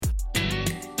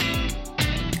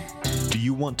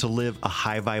want to live a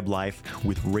high vibe life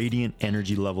with radiant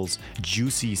energy levels,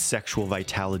 juicy sexual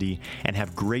vitality, and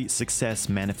have great success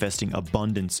manifesting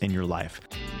abundance in your life.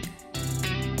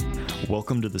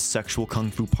 Welcome to the Sexual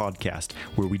Kung Fu Podcast,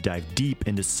 where we dive deep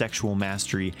into sexual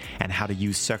mastery and how to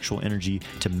use sexual energy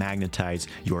to magnetize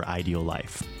your ideal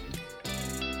life.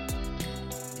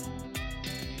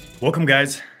 Welcome,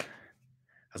 guys.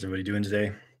 How's everybody doing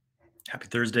today? Happy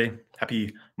Thursday.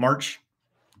 Happy March.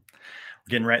 We're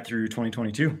getting right through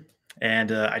 2022.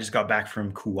 And I just got back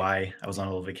from Kauai. I was on a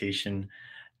little vacation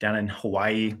down in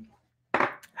Hawaii.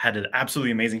 Had an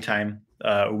absolutely amazing time.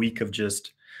 A week of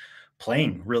just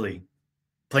playing, really.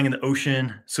 Playing in the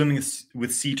ocean, swimming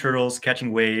with sea turtles,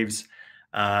 catching waves.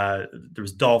 There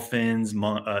was dolphins,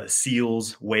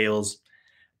 seals, whales.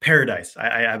 Paradise.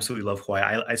 I absolutely love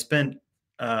Hawaii. I spent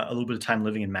a little bit of time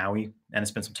living in Maui, and I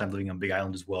spent some time living on Big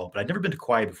Island as well. But I'd never been to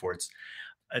Kauai before.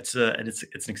 It's an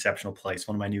exceptional place,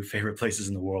 one of my new favorite places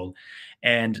in the world.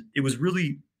 And it was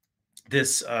really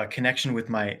this connection with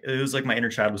it was like my inner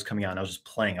child was coming out, and I was just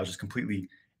playing. I was just completely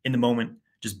in the moment,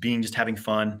 just having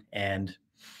fun. And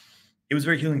it was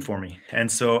very healing for me.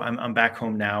 And so I'm back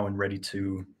home now and ready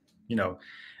to,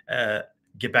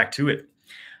 get back to it.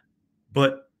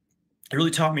 But it really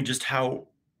taught me just how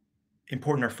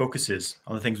important our focus is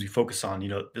on the things we focus on.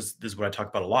 This is what I talk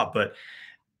about a lot, but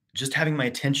just having my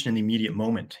attention in the immediate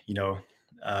moment,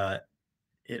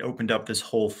 it opened up this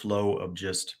whole flow of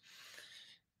just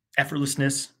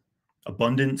effortlessness,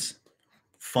 abundance,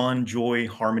 fun, joy,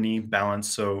 harmony, balance.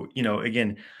 So,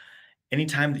 again,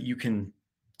 anytime that you can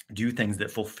do things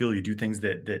that fulfill you, do things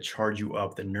that charge you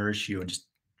up, that nourish you, and just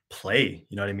play,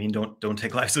 you know what I mean? Don't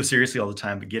take life so seriously all the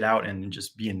time, but get out and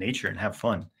just be in nature and have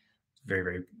fun. It's very,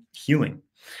 very healing.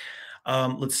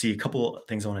 Let's see, a couple of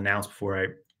things I want to announce before I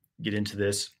get into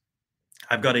this.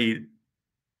 I've got a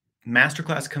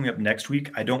masterclass coming up next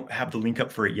week. I don't have the link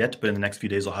up for it yet, but in the next few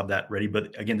days, I'll have that ready.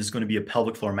 But again, this is going to be a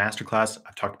pelvic floor masterclass.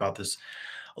 I've talked about this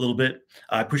a little bit.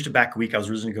 I pushed it back a week. I was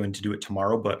originally going to do it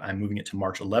tomorrow, but I'm moving it to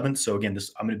March 11th. So again,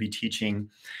 I'm going to be teaching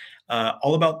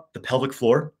all about the pelvic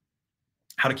floor,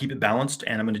 how to keep it balanced.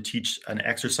 And I'm going to teach an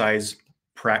exercise,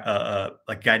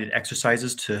 like guided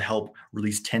exercises to help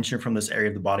release tension from this area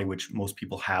of the body, which most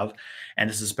people have. And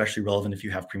this is especially relevant if you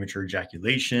have premature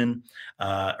ejaculation,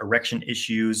 erection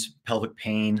issues, pelvic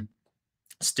pain,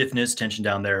 stiffness, tension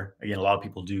down there. Again, a lot of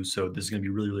people do. So this is going to be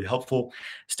really, really helpful.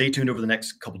 Stay tuned over the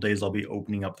next couple of days. I'll be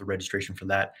opening up the registration for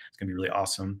that. It's going to be really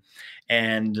awesome.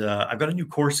 And I've got a new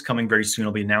course coming very soon.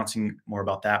 I'll be announcing more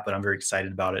about that, but I'm very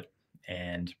excited about it.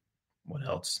 And what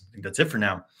else? I think that's it for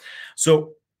now.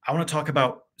 So I want to talk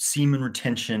about semen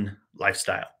retention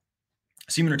lifestyle.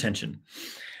 Semen retention.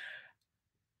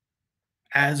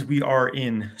 As we are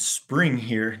in spring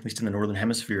here, at least in the Northern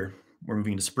Hemisphere, we're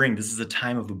moving into spring. This is a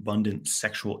time of abundant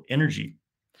sexual energy.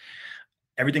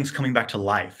 Everything's coming back to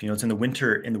life. It's in the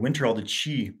winter. In the winter, all the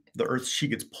chi, the earth's chi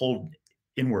gets pulled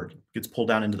inward, gets pulled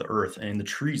down into the earth. And in the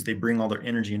trees, they bring all their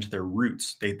energy into their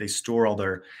roots. They store all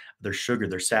their sugar,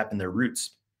 their sap in their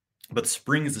roots. But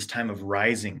spring is this time of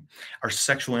rising. Our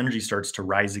sexual energy starts to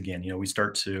rise again. We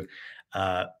start to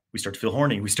feel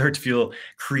horny. We start to feel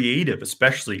creative,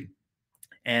 especially.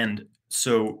 And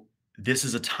so this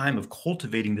is a time of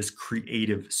cultivating this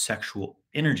creative sexual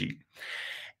energy.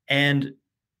 And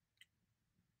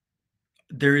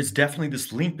there is definitely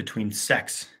this link between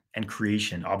sex and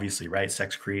creation, obviously, right?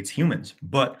 Sex creates humans,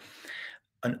 but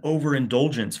an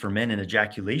overindulgence for men in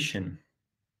ejaculation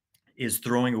is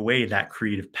throwing away that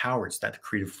creative power. It's that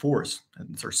creative force.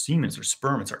 It's our semen, it's our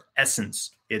sperm, it's our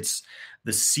essence. It's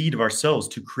the seed of our cells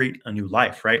to create a new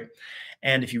life, right?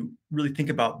 And if you really think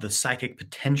about the psychic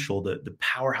potential, the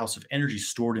powerhouse of energy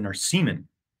stored in our semen,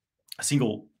 a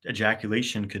single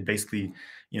ejaculation could basically,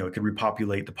 it could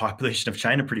repopulate the population of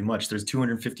China pretty much. There's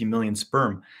 250 million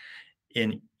sperm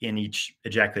in each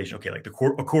ejaculation. Okay, like a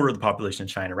quarter of the population in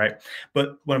China, right?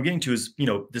 But what I'm getting to is,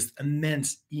 this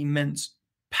immense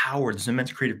power, this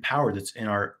immense creative power that's in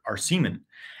our semen.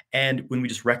 And when we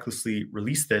just recklessly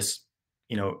release this,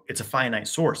 it's a finite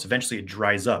source. Eventually it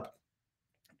dries up.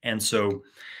 And so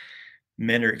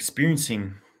men are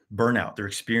experiencing burnout. They're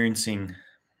experiencing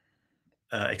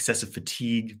excessive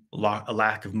fatigue, a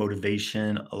lack of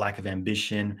motivation, a lack of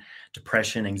ambition,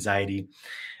 depression, anxiety.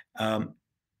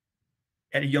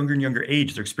 At a younger and younger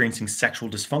age, they're experiencing sexual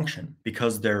dysfunction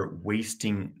because they're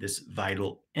wasting this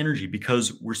vital energy,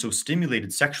 because we're so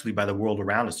stimulated sexually by the world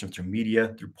around us, through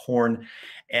media, through porn.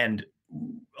 And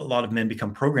a lot of men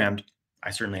become programmed.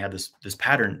 I certainly had this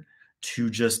pattern to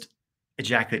just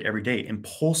ejaculate every day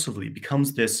impulsively. It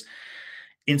becomes this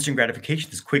instant gratification,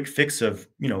 this quick fix of,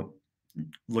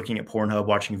 looking at Pornhub,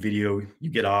 watching a video, you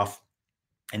get off,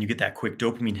 and you get that quick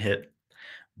dopamine hit.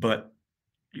 But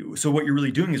so what you're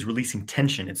really doing is releasing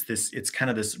tension. It's kind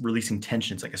of this releasing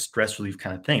tension. It's like a stress relief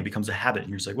kind of thing. It becomes a habit, and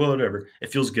you're just like, well, whatever.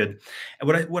 It feels good.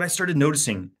 And what I started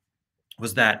noticing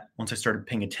was that once I started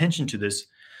paying attention to this,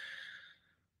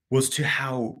 was to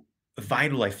how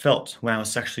vital I felt when I was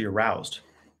sexually aroused,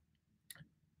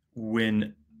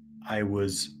 when I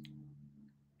was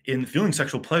in feeling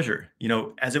sexual pleasure.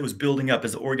 As it was building up,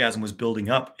 as the orgasm was building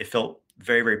up, it felt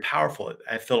very, very powerful.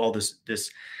 I felt all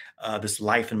this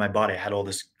life in my body. I had all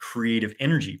this creative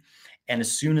energy. And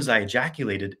as soon as I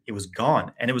ejaculated, it was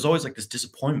gone. And it was always like this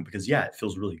disappointment because, yeah, it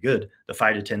feels really good, the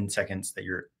 5 to 10 seconds that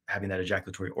you're having that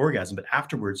ejaculatory orgasm. But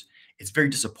afterwards, it's very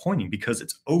disappointing because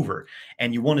it's over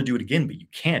and you want to do it again, but you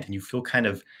can't. And you feel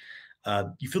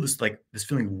you feel this like this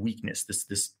feeling of weakness,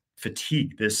 this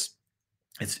fatigue,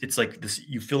 it's like this,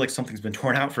 you feel like something's been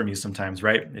torn out from you sometimes,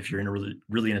 right? If you're in a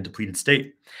really in a depleted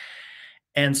state.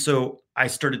 And so I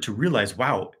started to realize,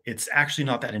 wow, it's actually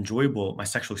not that enjoyable, my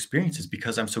sexual experiences,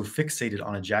 because I'm so fixated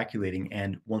on ejaculating.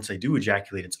 And once I do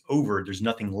ejaculate, it's over. There's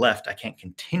nothing left. I can't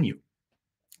continue.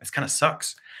 This kind of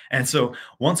sucks. And so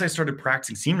once I started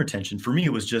practicing semen retention, for me,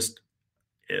 it was just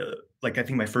like, I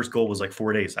think my first goal was like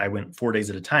 4 days. I went 4 days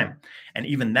at a time. And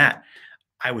even that,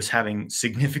 I was having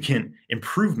significant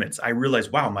improvements. I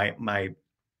realized, wow, my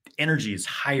energy is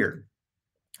higher.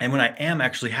 And when I am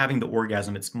actually having the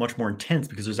orgasm, it's much more intense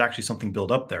because there's actually something built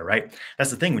up there, right?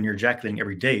 That's the thing. When you're ejaculating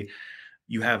every day,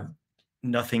 you have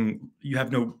you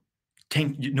have no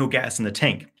tank, no gas in the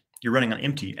tank. You're running on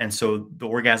empty. And so the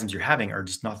orgasms you're having are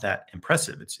just not that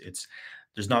impressive.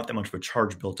 There's not that much of a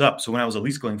charge built up. So when I was at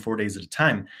least going 4 days at a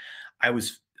time, I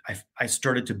was, I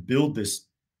started to build this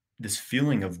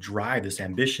feeling of drive, this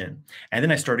ambition. And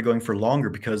then I started going for longer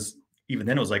because even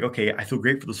then it was like, okay, I feel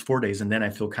great for those 4 days. And then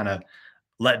I feel kind of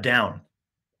let down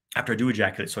after I do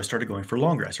ejaculate. So I started going for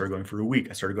longer. I started going for a week.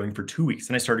 I started going for 2 weeks.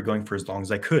 And I started going for as long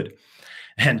as I could.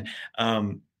 And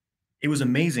it was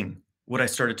amazing what I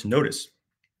started to notice.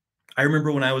 I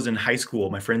remember when I was in high school,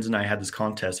 my friends and I had this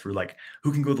contest for like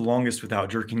who can go the longest without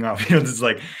jerking off. This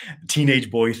like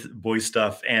teenage boy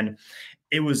stuff. And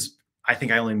it was, I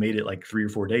think I only made it like 3 or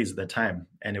 4 days at that time.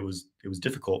 And it was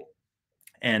difficult.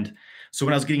 And so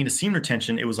when I was getting into semen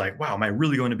retention, it was like, wow, am I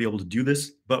really going to be able to do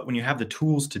this? But when you have the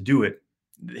tools to do it,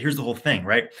 here's the whole thing,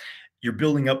 right? You're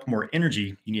building up more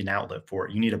energy. You need an outlet for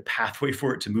it. You need a pathway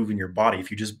for it to move in your body.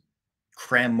 If you just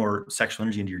cram more sexual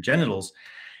energy into your genitals,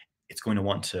 it's going to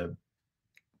want to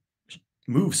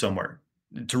move somewhere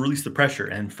to release the pressure.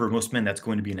 And for most men, that's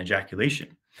going to be an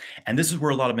ejaculation. And this is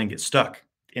where a lot of men get stuck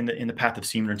in the path of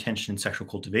semen retention and sexual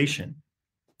cultivation,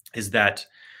 is that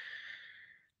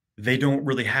they don't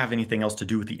really have anything else to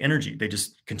do with the energy. They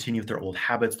just continue with their old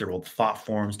habits, their old thought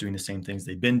forms, doing the same things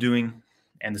they've been doing.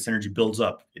 And this energy builds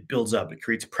up. It builds up. It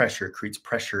creates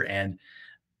pressure, and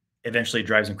eventually it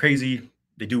drives them crazy.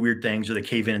 They do weird things, or they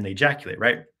cave in and they ejaculate,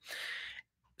 right?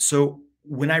 So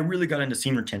when I really got into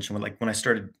semen retention, when I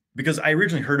started, because I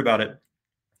originally heard about it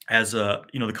as the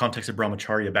context of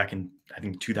brahmacharya back in, I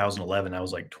think, 2011. I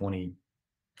was like 20.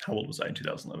 How old was I in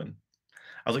 2011?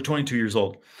 I was like 22 years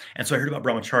old. And so I heard about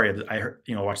brahmacharya. I heard,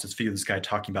 watched this video of this guy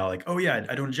talking about like, oh yeah,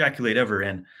 I don't ejaculate ever.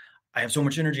 And I have so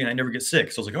much energy and I never get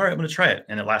sick. So I was like, all right, I'm going to try it.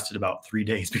 And it lasted about 3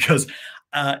 days because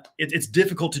it's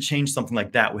difficult to change something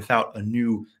like that without a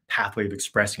new pathway of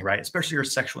expressing, right? Especially our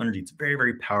sexual energy. It's very,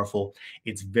 very powerful.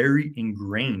 It's very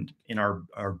ingrained in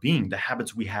our being, the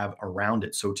habits we have around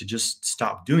it. So to just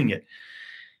stop doing it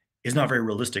is not very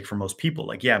realistic for most people.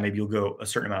 Like, yeah, maybe you'll go a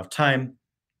certain amount of time,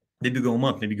 maybe go a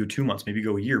month, maybe go 2 months, maybe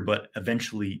go a year, but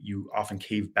eventually you often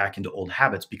cave back into old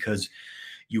habits because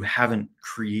you haven't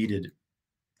created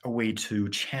a way to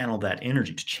channel that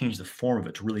energy, to change the form of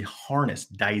it, to really harness,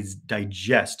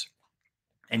 digest,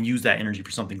 and use that energy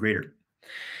for something greater.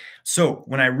 So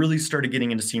when I really started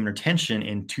getting into semen retention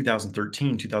in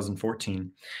 2013,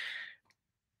 2014,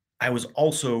 I was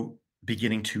also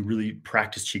beginning to really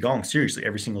practice Qigong seriously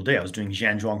every single day. I was doing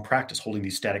Zhanzhuang practice, holding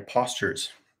these static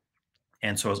postures.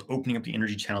 And so I was opening up the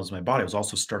energy channels in my body. I was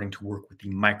also starting to work with the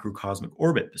microcosmic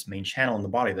orbit, this main channel in the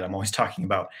body that I'm always talking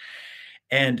about.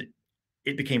 And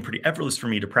it became pretty effortless for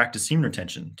me to practice semen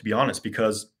retention, to be honest,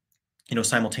 because,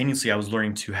 simultaneously I was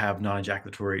learning to have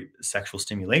non-ejaculatory sexual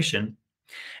stimulation.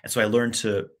 And so I learned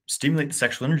to stimulate the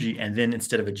sexual energy and then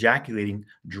instead of ejaculating,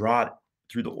 draw it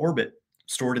through the orbit,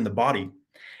 store it in the body.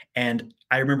 And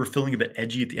I remember feeling a bit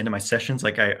edgy at the end of my sessions.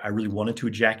 Like I really wanted to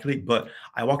ejaculate, but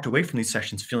I walked away from these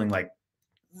sessions feeling like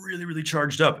really, really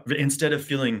charged up. Instead of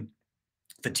feeling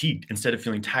fatigued, instead of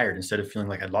feeling tired, instead of feeling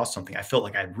like I'd lost something, I felt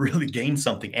like I'd really gained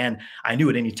something. And I knew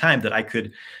at any time that I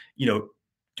could,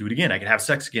 do do it again. I can have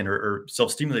sex again or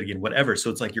self-stimulate again, whatever. So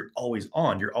it's like you're always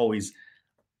on. You're always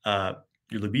uh,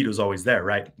 your libido is always there,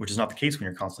 right? Which is not the case when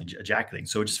you're constantly ejaculating.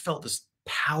 So it just felt this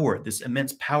power, this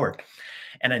immense power.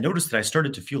 And I noticed that I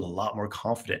started to feel a lot more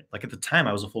confident. Like at the time,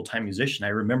 I was a full-time musician. I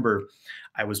remember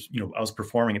I was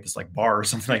performing at this like bar or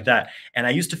something like that. And I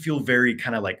used to feel very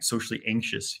kind of like socially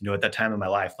anxious, at that time in my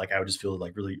life. Like I would just feel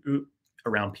like really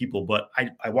around people. But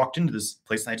I walked into this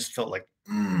place and I just felt like,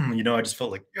 I just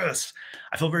felt like, yes,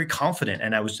 I felt very confident.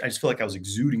 And I just felt like I was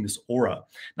exuding this aura,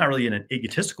 not really in an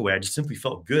egotistical way. I just simply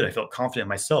felt good. I felt confident in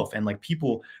myself. And like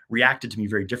people reacted to me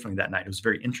very differently that night. It was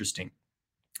very interesting.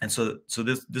 And so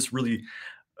this really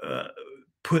uh,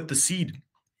 put the seed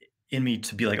in me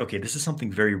to be like, okay, this is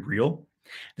something very real.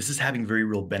 This is having very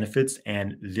real benefits,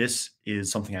 and this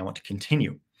is something I want to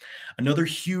continue. Another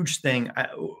huge thing,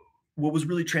 what was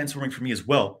really transforming for me as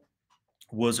well,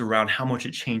 was around how much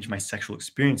it changed my sexual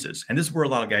experiences. And this is where a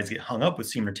lot of guys get hung up with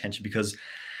semen retention because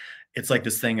it's like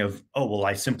this thing of, oh, well,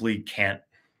 I simply can't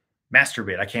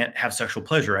masturbate. I can't have sexual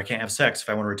pleasure. I can't have sex if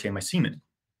I want to retain my semen.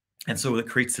 And so it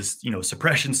creates this,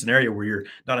 suppression scenario where you're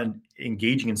not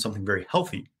engaging in something very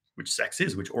healthy, which sex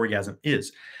is, which orgasm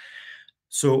is.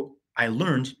 So I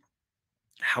learned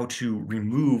how to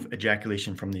remove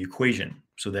ejaculation from the equation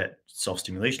so that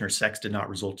self-stimulation or sex did not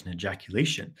result in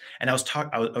ejaculation. And I was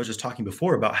just talking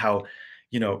before about how,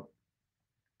 you know,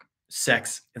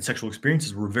 sex and sexual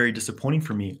experiences were very disappointing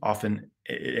for me. Often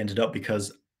it ended up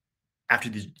because after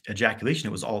the ejaculation,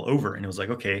 it was all over. And it was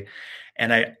like, okay.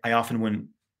 And I often wouldn't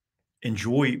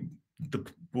enjoy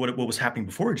what was happening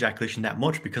before ejaculation that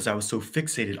much because I was so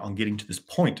fixated on getting to this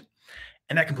point.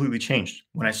 And that completely changed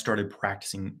when I started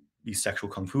practicing these sexual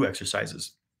kung fu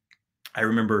exercises. I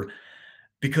remember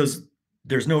because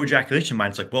there's no ejaculation in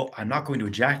mind. It's like, well, I'm not going to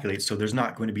ejaculate, so there's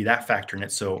not going to be that factor in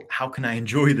it. So how can I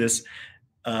enjoy this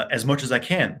as much as I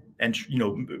can, and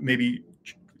maybe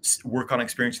work on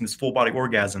experiencing this full body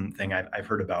orgasm thing I've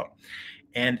heard about,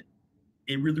 and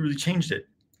it really really changed it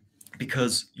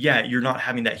because yeah, you're not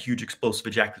having that huge explosive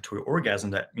ejaculatory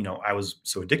orgasm that I was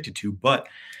so addicted to, but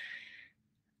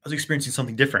I was experiencing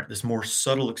something different, this more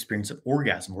subtle experience of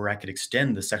orgasm where I could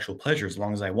extend the sexual pleasure as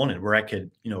long as I wanted, where I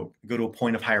could, go to a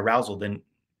point of high arousal, then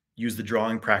use the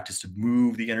drawing practice to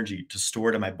move the energy, to store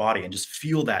it in my body and just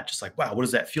feel that, just like, wow, what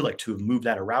does that feel like to move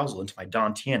that arousal into my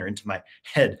dantian or into my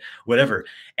head, whatever.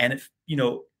 And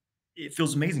it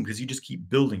feels amazing because you just keep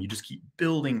building,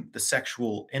 the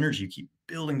sexual energy, you keep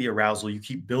building the arousal, you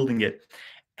keep building it,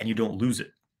 and you don't lose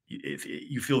it. If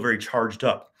you feel very charged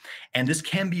up. And this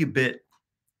can be a bit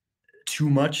too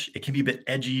much. It can be a bit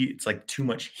edgy. It's like too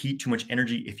much heat, too much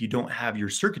energy if you don't have your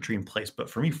circuitry in place. But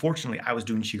for me, fortunately, I was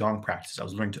doing Qigong practice. I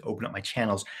was learning to open up my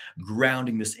channels,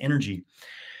 grounding this energy.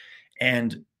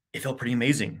 And it felt pretty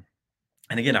amazing.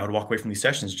 And again, I would walk away from these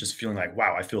sessions just feeling like,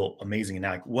 wow, I feel amazing. And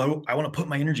now like, well, I want to put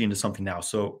my energy into something now.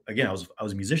 So again, I was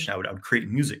a musician. I would create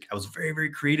music. I was very,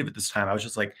 very creative at this time. I was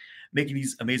just like making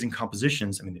these amazing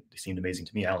compositions. I mean, they seemed amazing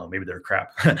to me. I don't know, maybe they're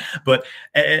crap. But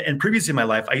and previously in my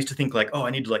life, I used to think like, oh, I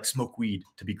need to like smoke weed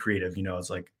to be creative. It's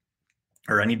like,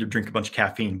 or I need to drink a bunch of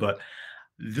caffeine. But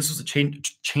this was a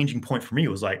changing point for me.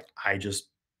 It was like I just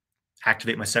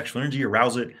activate my sexual energy,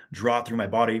 arouse it, draw it through my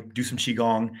body, do some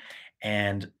qigong,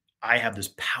 and I have this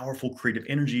powerful creative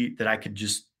energy that I could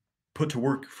just put to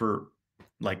work for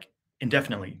like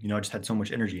indefinitely. I just had so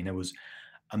much energy, and it was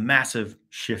a massive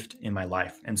shift in my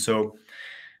life. And so,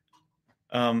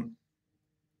 um,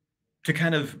 to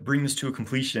kind of bring this to a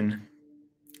completion,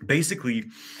 basically,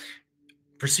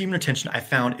 for semen retention, I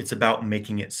found it's about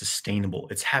making it sustainable.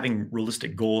 It's having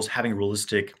realistic goals, having a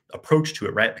realistic approach to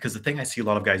it, right? Because the thing I see a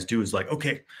lot of guys do is like,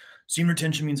 okay, semen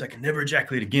retention means I can never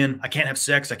ejaculate again. I can't have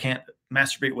sex. I can't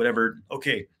masturbate, whatever.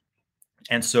 Okay.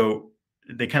 And so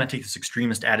they kind of take this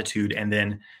extremist attitude. And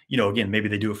then, again, maybe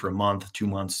they do it for a month, 2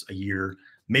 months, a year,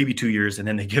 maybe 2 years, and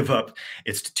then they give up.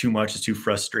 It's too much. It's too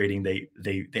frustrating. They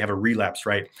have a relapse,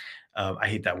 right? I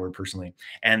hate that word personally.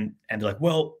 And they're like,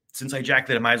 well, since I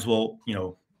ejaculated, I might as well,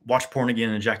 watch porn again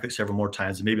and ejaculate several more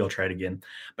times, and maybe I'll try it again.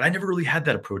 But I never really had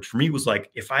that approach. For me, it was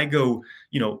like, if I go,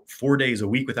 4 days a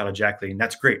week without ejaculating,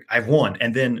 that's great. I've won.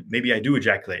 And then maybe I do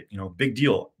ejaculate, big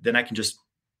deal. Then I can just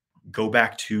go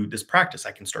back to this practice.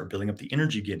 I can start building up the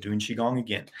energy again, doing Qigong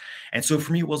again. And so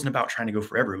for me, it wasn't about trying to go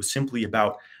forever. It was simply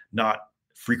about not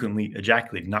frequently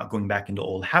ejaculating, not going back into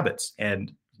old habits.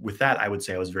 And with that, I would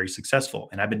say I was very successful.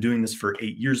 And I've been doing this for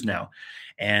 8 years now.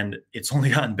 And it's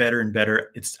only gotten better and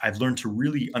better. I've learned to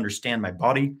really understand my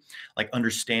body, like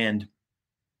understand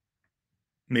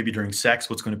maybe during sex,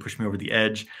 what's going to push me over the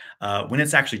edge, when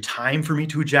it's actually time for me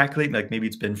to ejaculate, like maybe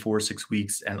it's been 4 or 6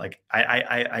 weeks, and like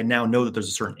I now know that there's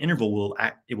a certain interval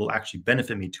it will actually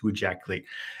benefit me to ejaculate,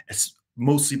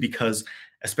 mostly because,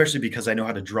 especially because I know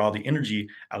how to draw the energy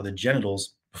out of the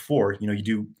genitals before, you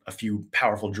do a few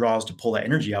powerful draws to pull that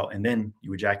energy out, and then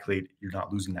you ejaculate. You're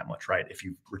not losing that much, right? If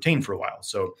you retain for a while.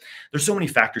 So there's so many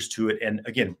factors to it, and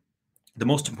again, the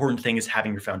most important thing is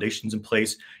having your foundations in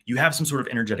place. You have some sort of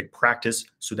energetic practice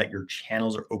so that your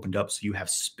channels are opened up, so you have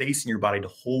space in your body to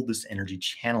hold this energy,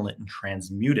 channel it, and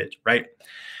transmute it, right?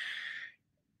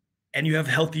 And you have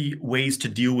healthy ways to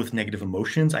deal with negative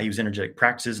emotions. I use energetic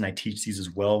practices and I teach these as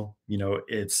well.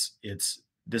 It's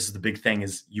this is the big thing,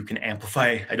 is you can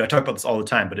amplify. I talk about this all the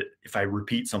time, but if I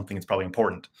repeat something, it's probably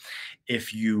important.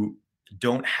 If you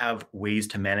don't have ways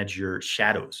to manage your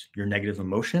shadows, your negative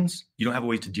emotions, you don't have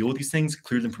ways to deal with these things,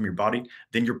 clear them from your body,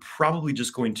 then you're probably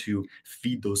just going to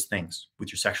feed those things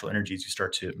with your sexual energies. You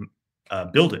start to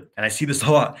build it. And I see this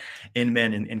a lot in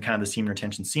men in kind of the semen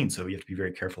retention scene. So you have to be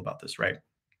very careful about this, right?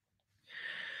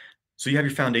 So you have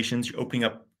your foundations, you're opening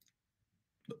up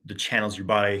the channels of your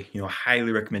body.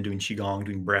 Highly recommend doing qigong,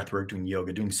 doing breath work, doing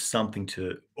yoga, doing something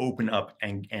to open up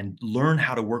and learn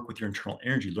how to work with your internal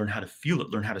energy, learn how to feel it,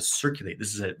 learn how to circulate.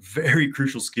 This is a very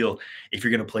crucial skill if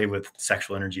you're going to play with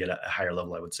sexual energy at a higher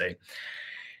level, I would say.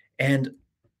 And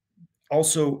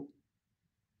also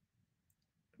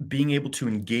being able to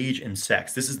engage in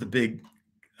sex. This is the big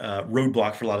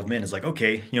roadblock for a lot of men, is like,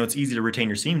 okay, it's easy to retain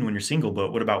your semen when you're single,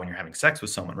 but what about when you're having sex with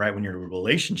someone, right? When you're in a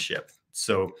relationship.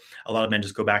 So a lot of men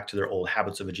just go back to their old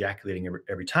habits of ejaculating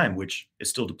every time, which is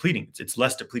still depleting. It's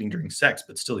less depleting during sex,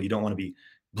 but still, you don't want to be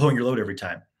blowing your load every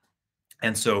time.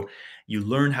 And so you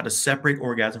learn how to separate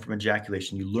orgasm from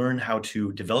ejaculation. You learn how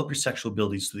to develop your sexual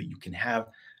abilities so that you can have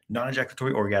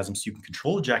non-ejaculatory orgasms, so you can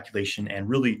control ejaculation and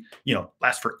really,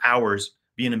 last for hours,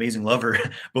 be an amazing lover,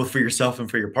 both for yourself and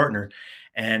for your partner.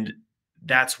 And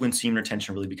that's when semen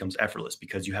retention really becomes effortless,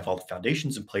 because you have all the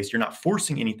foundations in place. You're not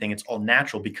forcing anything. It's all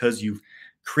natural because you've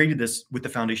created this with the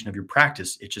foundation of your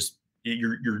practice. It just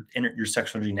your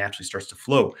sexual energy naturally starts to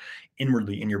flow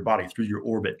inwardly in your body through your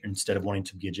orbit instead of wanting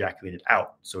to be ejaculated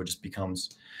out. So it just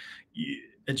becomes,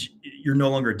 you're no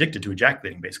longer addicted to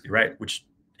ejaculating, basically, right? Which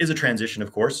is a transition,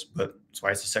 of course, but that's why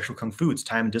it's a sexual kung fu. It's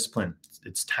time and discipline.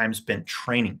 It's time spent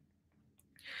training.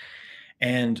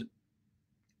 And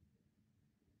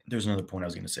there's another point I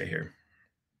was going to say here.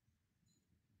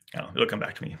 Oh, it'll come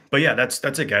back to me. But yeah, that's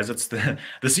it, guys. That's the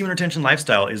semen retention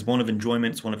lifestyle is one of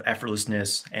enjoyment, it's one of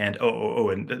effortlessness, and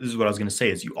and this is what I was going to say,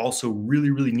 is you also really,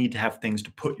 really need to have things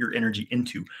to put your energy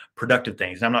into, productive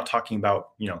things. And I'm not talking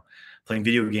about playing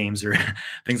video games or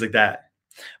things like that,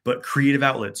 but creative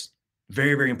outlets,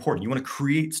 very, very important. You want to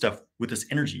create stuff with this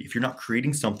energy. If you're not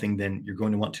creating something, then you're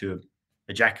going to want to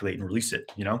ejaculate and release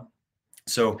it.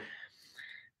 So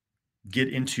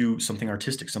get into something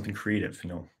artistic, something creative.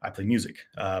 I play music.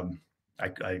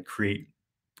 I create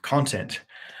content,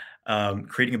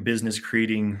 creating a business,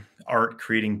 creating art,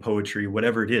 creating poetry,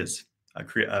 whatever it is.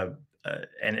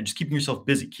 And just keeping yourself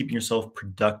busy, keeping yourself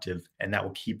productive, and that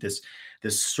will keep this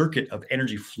circuit of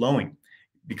energy flowing.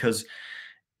 Because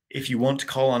if you want to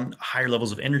call on higher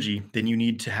levels of energy, then you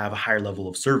need to have a higher level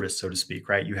of service, so to speak,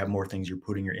 right? You have more things you're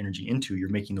putting your energy into. You're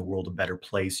making the world a better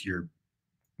place. You're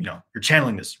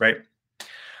channeling this, right?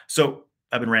 So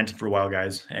I've been ranting for a while,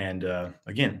 guys. And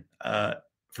again,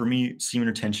 for me, semen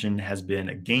retention has been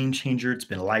a game changer. It's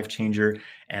been a life changer.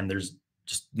 And there's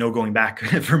just no going back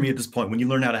for me at this point. When you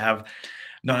learn how to have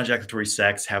non-ejaculatory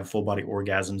sex, have full body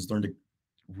orgasms, learn to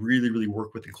really, really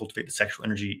work with and cultivate the sexual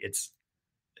energy, it's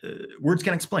words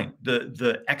can't explain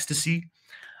the ecstasy,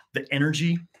 the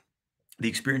energy, the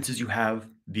experiences you have,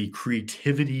 the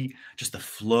creativity, just the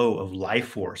flow of life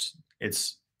force.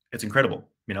 It's incredible,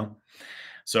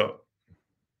 So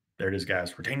there it is,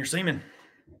 guys. Retain your semen.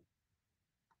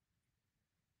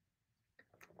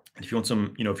 And if you want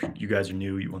some, if you guys are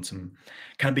new, you want some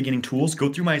kind of beginning tools,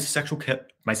 go through my sexual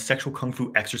kung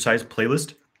fu exercise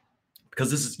playlist. Because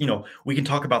this is, we can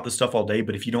talk about this stuff all day,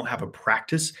 but if you don't have a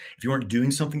practice, if you aren't doing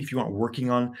something, if you aren't working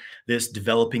on this,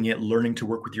 developing it, learning to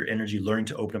work with your energy, learning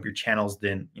to open up your channels,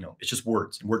 then, it's just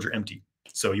words, and words are empty.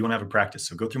 So you want to have a practice.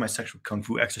 So go through my sexual kung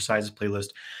fu exercises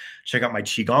playlist, check out my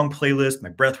qigong playlist, my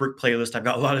breathwork playlist. I've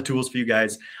got a lot of tools for you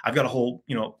guys. I've got a whole,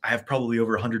 I have probably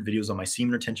over 100 videos on my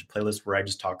semen retention playlist where I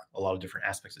just talk a lot of different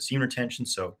aspects of semen retention.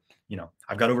 So,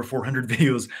 I've got over 400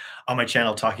 videos on my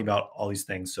channel talking about all these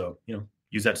things. So,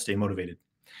 use that to stay motivated.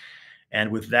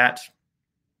 And with that,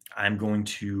 I'm going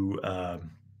to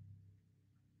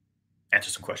answer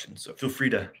some questions. So feel free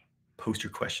to post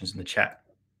your questions in the chat.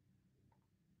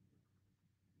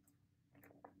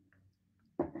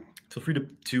 Feel free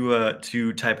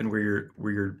to type in where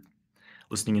you're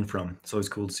listening in from. It's always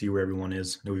cool to see where everyone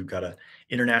is. I know we've got a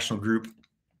international group.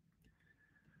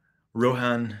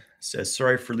 Rohan says,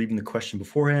 sorry for leaving the question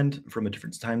beforehand from a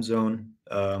different time zone.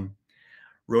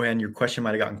 Rohan, your question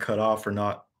might have gotten cut off or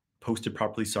not posted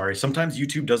properly. Sorry. Sometimes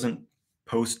YouTube doesn't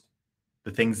post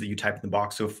the things that you type in the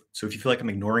box. So if you feel like I'm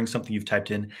ignoring something you've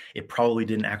typed in, it probably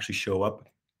didn't actually show up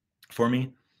for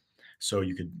me. So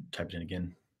you could type it in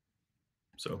again.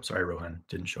 So sorry, Rohan,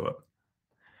 didn't show up.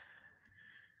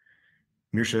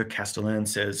 Mirsha Castellan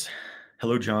says,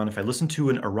 hello, John. If I listen to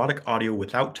an erotic audio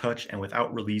without touch and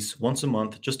without release once a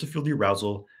month just to feel the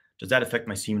arousal, does that affect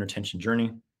my semen retention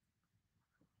journey?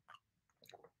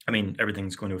 I mean,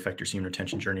 everything's going to affect your semen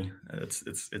retention journey.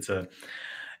 It's a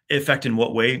effect in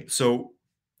what way? So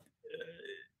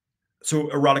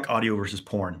erotic audio versus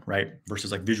porn, right?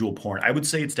 Versus like visual porn. I would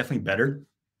say it's definitely better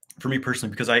for me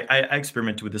personally, because I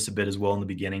experimented with this a bit as well in the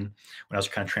beginning when I was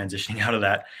kind of transitioning out of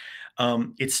that.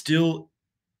 It's still,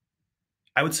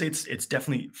 I would say it's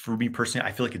definitely, for me personally,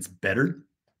 I feel like it's better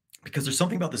because there's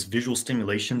something about this visual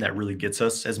stimulation that really gets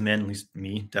us as men, at least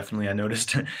me, definitely I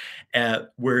noticed.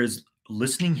 Whereas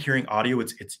listening, hearing audio,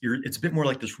 it's a bit more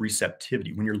like this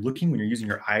receptivity. When you're looking, when you're using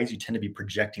your eyes, you tend to be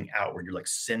projecting outward. You're like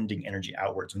sending energy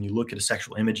outwards. When you look at a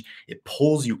sexual image, it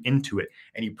pulls you into it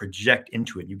and you project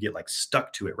into it. You get like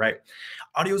stuck to it, right?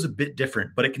 Audio is a bit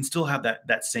different, but it can still have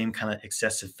that same kind of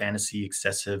excessive fantasy,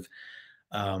 excessively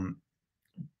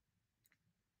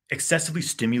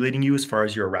stimulating you as far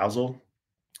as your arousal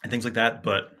and things like that.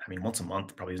 But I mean, once a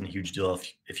month probably isn't a huge deal.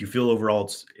 If you feel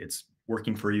overall it's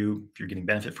working for you, if you're getting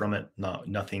benefit from it,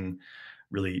 nothing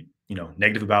really,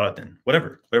 negative about it, then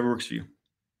whatever works for you.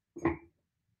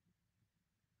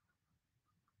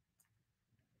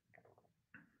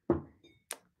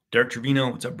 Derek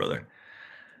Trevino, what's up, brother?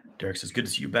 Derek says, good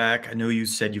to see you back. I know you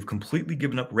said you've completely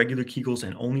given up regular Kegels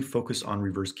and only focus on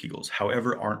reverse Kegels.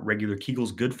 However, aren't regular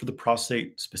Kegels good for the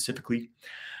prostate specifically?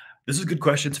 This is a good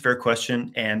question. It's a fair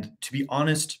question. And to be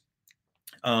honest,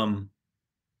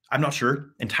 I'm not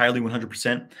sure entirely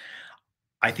 100%.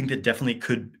 I think that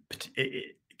definitely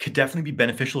it could definitely be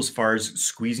beneficial as far as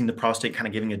squeezing the prostate, kind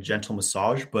of giving a gentle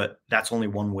massage, but that's only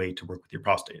one way to work with your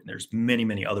prostate. And there's many,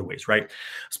 many other ways, right?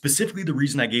 Specifically, the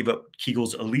reason I gave up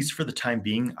Kegels, at least for the time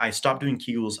being, I stopped doing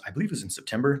Kegels, I believe it was in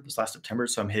September, this last September.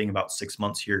 So I'm hitting about 6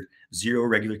 months here, 0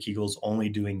 regular Kegels, only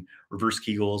doing reverse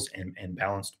Kegels and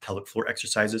balanced pelvic floor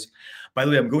exercises. By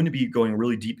the way, I'm going to be going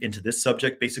really deep into this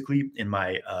subject, basically, in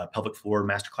my pelvic floor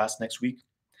masterclass next week.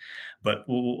 But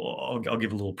I'll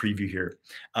give a little preview here.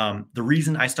 The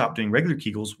reason I stopped doing regular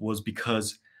Kegels was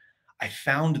because I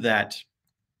found that,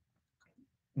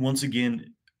 once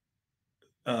again,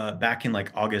 back in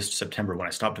like August, September, when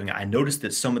I stopped doing it, I noticed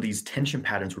that some of these tension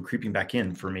patterns were creeping back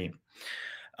in for me,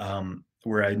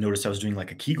 where I noticed I was doing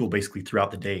like a Kegel basically throughout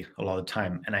the day a lot of the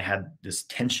time. And I had this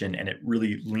tension, and it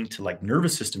really linked to like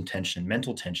nervous system tension,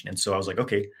 mental tension. And so I was like,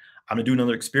 okay, I'm gonna do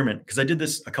another experiment, because I did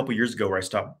this a couple years ago where I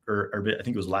stopped, or I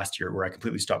think it was last year, where I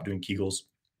completely stopped doing Kegels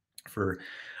for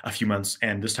a few months.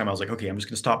 And this time I was like, okay, I'm just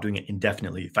gonna stop doing it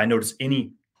indefinitely. If I notice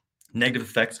any negative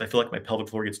effects, I feel like my pelvic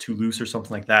floor gets too loose or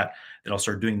something like that, then I'll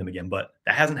start doing them again. But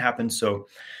that hasn't happened. So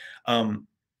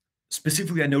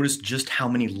specifically, I noticed just how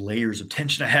many layers of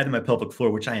tension I had in my pelvic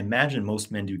floor, which I imagine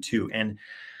most men do too. And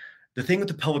the thing with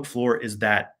the pelvic floor is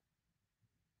that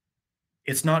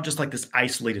it's not just like this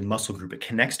isolated muscle group. It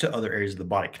connects to other areas of the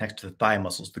body. It connects to the thigh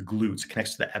muscles, the glutes, it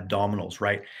connects to the abdominals,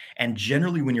 right? And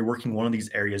generally, when you're working one of these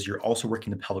areas, you're also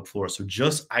working the pelvic floor. So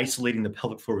just isolating the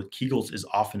pelvic floor with Kegels is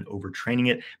often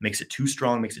overtraining it, makes it too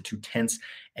strong, makes it too tense,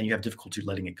 and you have difficulty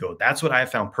letting it go. That's what I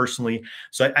have found personally.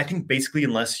 So I think basically,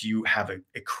 unless you have an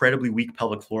incredibly weak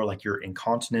pelvic floor, like you're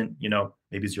incontinent,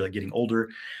 maybe as you're like getting older,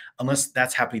 unless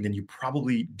that's happening, then you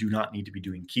probably do not need to be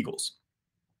doing Kegels.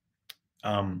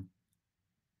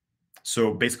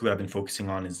 So basically what I've been focusing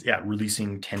on is,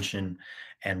 releasing tension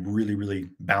and really,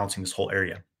 really balancing this whole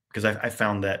area. Because I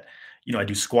found that, I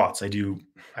do squats, I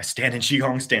stand in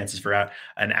Qigong stances for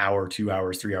an hour, 2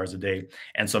 hours, 3 hours a day.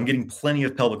 And so I'm getting plenty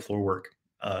of pelvic floor work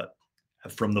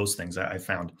from those things I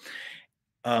found.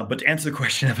 But to answer the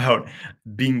question about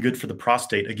being good for the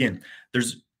prostate, again,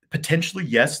 there's potentially,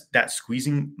 yes, that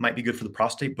squeezing might be good for the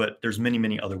prostate, but there's many,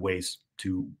 many other ways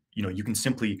to, you can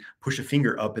simply push a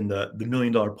finger up in the $1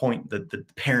 million point, the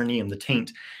perineum, the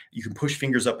taint. You can push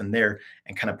fingers up in there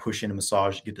and kind of push in a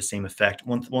massage, get the same effect.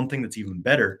 One thing that's even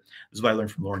better, this is what I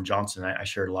learned from Lauren Johnson. I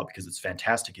share it a lot because it's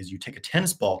fantastic, is you take a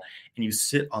tennis ball and you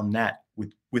sit on that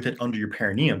with it under your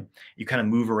perineum. You kind of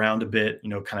move around a bit,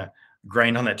 kind of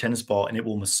grind on that tennis ball and it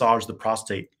will massage the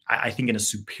prostate, I think in a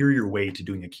superior way to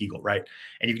doing a Kegel, right?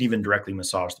 And you can even directly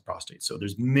massage the prostate. So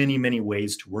there's many, many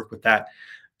ways to work with that.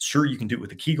 Sure, you can do it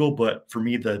with a Kegel, but for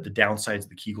me, the downsides of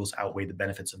the Kegels outweigh the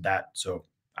benefits of that. So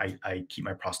I keep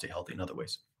my prostate healthy in other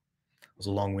ways. It was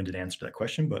a long-winded answer to that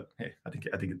question, but hey, I think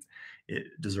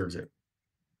it deserves it.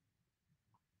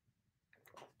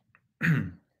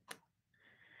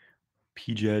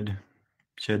 PJed,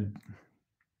 Jed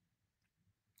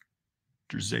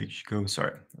Drzejko,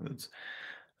 sorry, if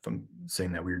I'm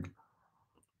saying that weird.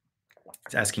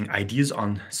 It's asking ideas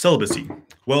on celibacy.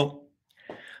 Well,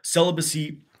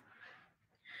 celibacy,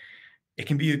 it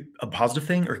can be a positive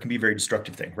thing or it can be a very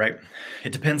destructive thing, right?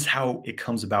 It depends how it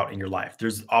comes about in your life.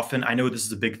 There's often, I know this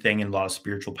is a big thing in a lot of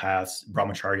spiritual paths,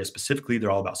 brahmacharya specifically,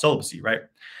 they're all about celibacy, right?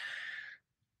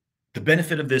 The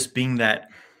benefit of this being that,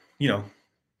 you know,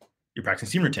 you're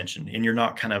practicing semen retention and you're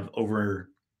not kind of over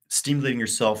stimulating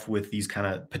yourself with these kind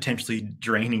of potentially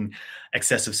draining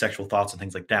excessive sexual thoughts and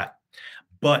things like that.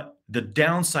 But the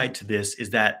downside to this is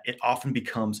that it often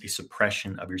becomes a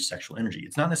suppression of your sexual energy.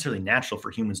 It's not necessarily natural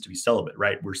for humans to be celibate,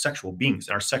 right? We're sexual beings,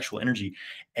 and our sexual energy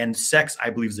and sex,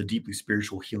 I believe, is a deeply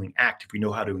spiritual healing act if we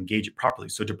know how to engage it properly.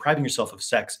 So depriving yourself of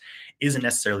sex isn't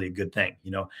necessarily a good thing.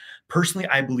 You know, personally,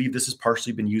 I believe this has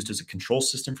partially been used as a control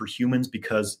system for humans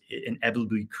because it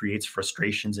inevitably creates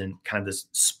frustrations and kind of this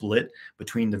split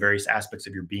between the various aspects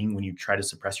of your being when you try to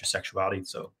suppress your sexuality.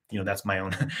 So, you know, that's my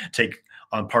own take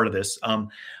on part of this.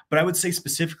 But I would say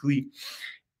specifically,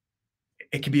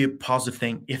 it can be a positive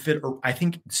thing if it, I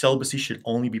think celibacy should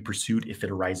only be pursued if it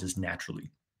arises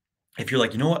naturally. If you're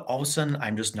like, you know what, all of a sudden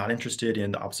I'm just not interested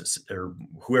in the opposite or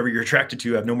whoever you're attracted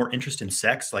to, I have no more interest in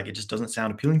sex. Like it just doesn't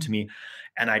sound appealing to me.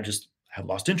 And I just have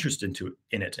lost interest in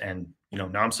it. And, you know,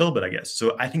 now I'm celibate, I guess.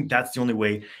 So I think that's the only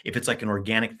way if it's like an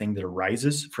organic thing that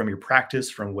arises from your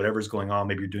practice, from whatever's going on.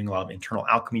 Maybe you're doing a lot of internal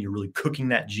alchemy. You're really cooking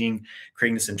that gene,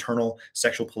 creating this internal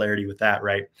sexual polarity with that,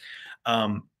 right?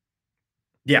 Um,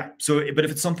 yeah. So, but if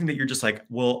it's something that you're just like,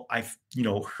 well, I've, you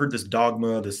know, heard this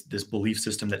dogma, this belief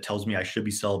system that tells me I should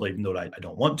be celibate, even though I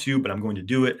don't want to, but I'm going to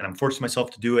do it, and I'm forcing myself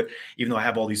to do it, even though I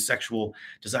have all these sexual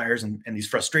desires and these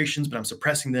frustrations, but I'm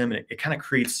suppressing them, and it kind of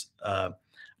creates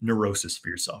neurosis for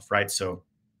yourself, right? So,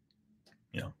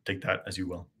 you know, take that as you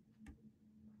will.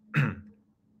 Drinking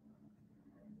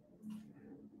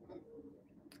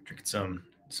some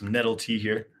nettle tea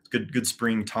here. It's good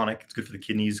spring tonic. It's good for the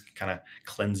kidneys, kind of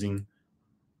cleansing.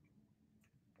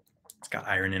 It's got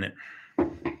iron in it.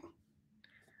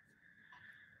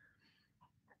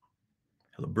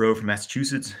 Hello, bro from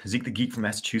Massachusetts. Zeke the Geek from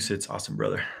Massachusetts. Awesome,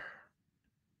 brother.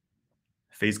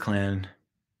 FaZe Clan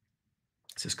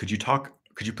says, could you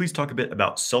please talk a bit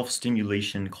about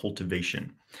self-stimulation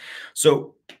cultivation?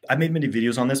 So I've made many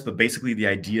videos on this, but basically the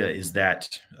idea is that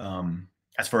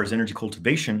as far as energy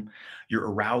cultivation, your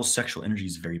aroused sexual energy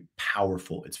is very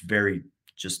powerful. It's very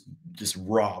just this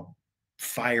raw,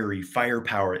 fiery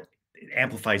firepower. It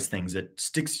amplifies things. It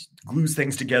glues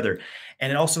things together,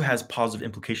 and it also has positive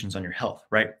implications on your health,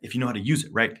 right? If you know how to use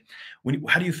it, right?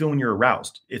 How do you feel when you're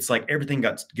aroused? It's like everything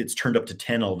gets turned up to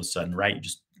 10 all of a sudden, right?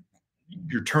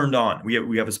 You're turned on.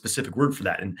 We have a specific word for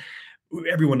that, and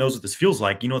everyone knows what this feels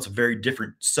like. You know, it's a very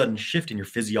different, sudden shift in your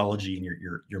physiology and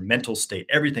your mental state.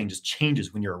 Everything just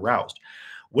changes when you're aroused.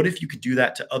 What if you could do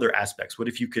that to other aspects? What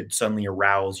if you could suddenly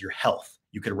arouse your health?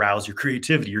 You could arouse your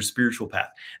creativity, your spiritual path.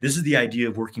 This is the idea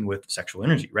of working with sexual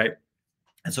energy, right?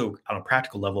 And so, on a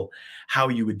practical level, how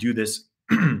you would do this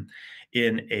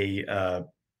in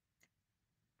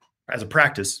as a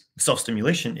practice,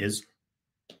 self-stimulation is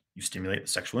you stimulate the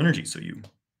sexual energy. So you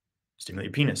stimulate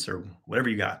your penis or whatever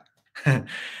you got.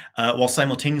 While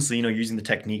simultaneously, you know, using the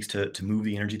techniques to move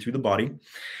the energy through the body.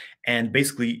 And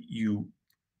basically you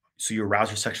arouse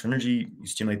your sexual energy, you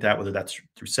stimulate that, whether that's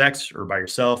through sex or by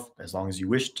yourself, as long as you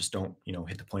wish. Just don't, you know,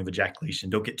 hit the point of ejaculation.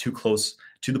 Don't get too close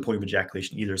to the point of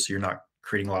ejaculation either. So you're not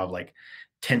creating a lot of like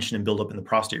tension and buildup in the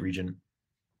prostate region.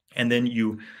 And then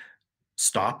you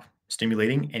stop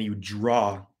stimulating and you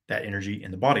draw that energy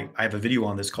in the body. I have a video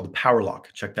on this called the power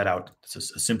lock. Check that out. It's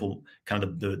a simple kind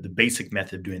of the basic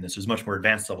method of doing this. There's much more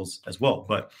advanced levels as well,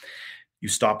 but you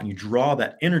stop and you draw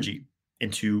that energy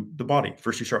into the body.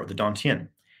 First, you start with the dantian.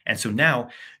 And so now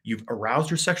you've aroused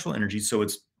your sexual energy. So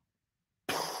it's,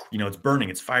 you know, it's burning,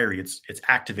 it's fiery, it's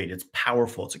activated, it's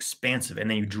powerful, it's expansive. And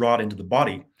then you draw it into the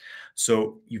body.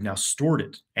 So you've now stored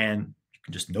it, and you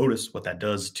can just notice what that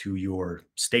does to your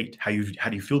state. How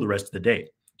do you feel the rest of the day?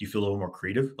 Do you feel a little more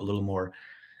creative, a little more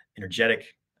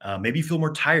energetic? Maybe you feel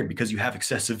more tired because you have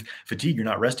excessive fatigue. You're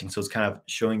not resting. So it's kind of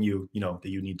showing you, you know, that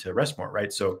you need to rest more,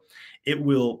 right? So it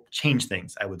will change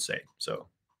things, I would say. So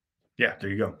yeah,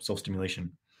 there you go.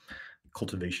 Self-stimulation.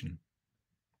 cultivation.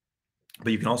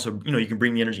 But you can also, you can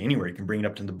bring the energy anywhere. You can bring it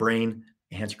up to the brain,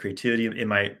 enhance your creativity. In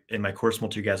my course,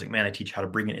 Multi-Orgasmic Man, I teach how to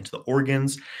bring it into the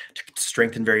organs to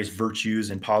strengthen various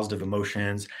virtues and positive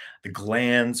emotions. The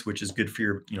glands, which is good for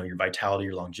your vitality,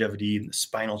 your longevity. The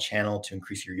spinal channel to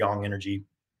increase your yang energy.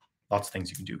 Lots of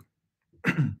things you can do.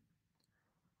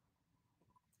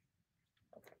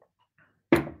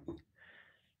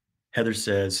 Heather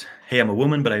says, "Hey, I'm a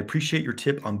woman, but I appreciate your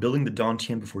tip on building the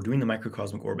Dantian before doing the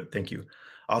microcosmic orbit. Thank you."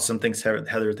 Awesome. Thanks,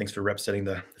 Heather. Thanks for representing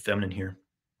the feminine here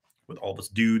with all those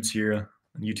dudes here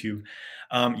on YouTube.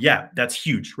 Yeah, that's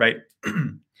huge, right?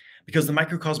 Because the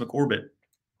microcosmic orbit,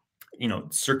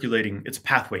 circulating, it's a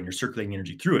pathway and you're circulating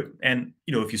energy through it. And,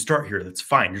 if you start here, that's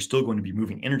fine. You're still going to be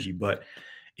moving energy. But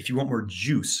if you want more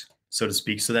juice, so to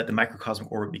speak, so that the microcosmic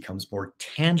orbit becomes more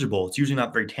tangible, it's usually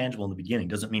not very tangible in the beginning.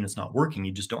 Doesn't mean it's not working.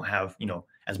 You just don't have,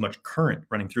 as much current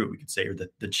running through it, we could say, or the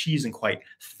chi isn't quite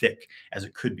thick as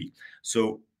it could be.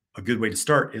 So a good way to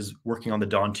start is working on the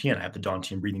Dantian. I have the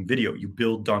Dantian breathing video. You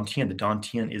build Dantian. The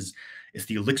Dantian is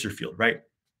the elixir field, right?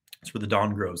 It's where the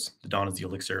dawn grows. The dawn is the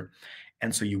elixir.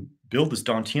 And so you build this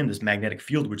Dantian, this magnetic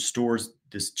field, which stores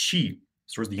this chi,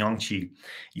 stores the yang chi.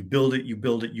 You build it, you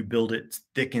build it, you build it, it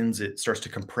thickens, it starts to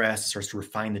compress, it starts to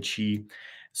refine the chi.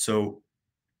 So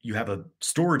you have a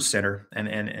storage center and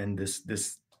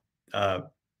uh,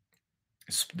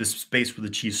 this space where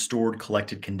the chi is stored,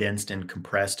 collected, condensed, and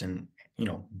compressed, and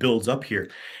builds up here.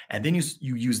 And then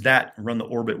you use that and run the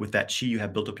orbit with that chi you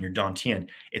have built up in your Dantian.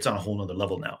 It's on a whole nother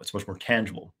level now. It's much more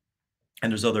tangible.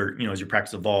 And there's other, as your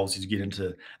practice evolves, as you get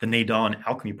into the Neidan and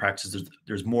alchemy practices,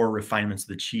 there's more refinements of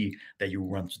the chi that you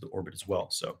run through the orbit as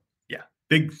well. So yeah,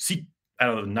 I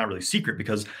don't know, not really secret,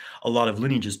 because a lot of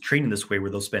lineages train in this way where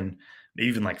they'll spend maybe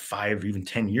even like 5 or even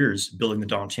 10 years building the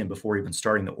Dantian before even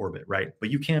starting the orbit, right?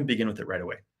 But you can begin with it right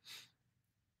away.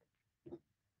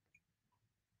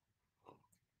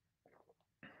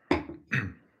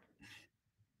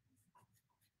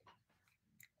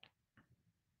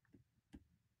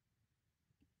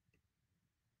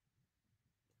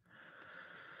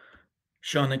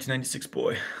 Sean, 1996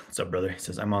 boy. What's up, brother? He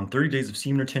says, "I'm on 30 days of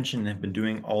semen retention and have been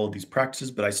doing all of these practices,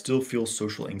 but I still feel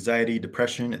social anxiety,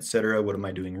 depression, etc. What am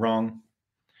I doing wrong?"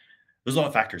 There's a lot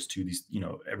of factors to these,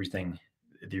 everything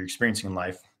that you're experiencing in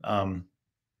life.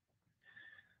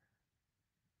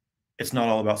 It's not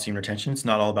all about semen retention. It's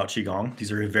not all about qigong.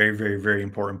 These are very, very, very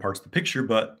important parts of the picture,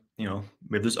 but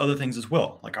maybe there's other things as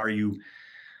well. Like,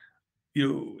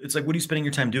 it's like, what are you spending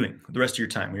your time doing the rest of your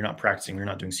time when you're not practicing, you're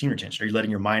not doing semen retention? Are you letting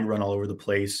your mind run all over the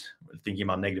place, thinking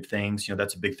about negative things?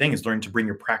 That's a big thing, is learning to bring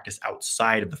your practice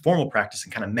outside of the formal practice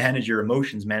and kind of manage your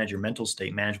emotions, manage your mental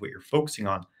state, manage what you're focusing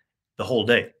on the whole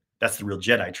day. That's the real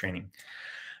Jedi training.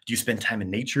 Do you spend time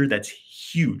in nature? That's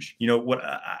huge. What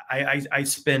I try to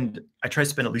spend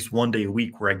at least one day a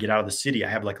week where I get out of the city. I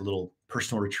have like a little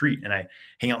personal retreat and I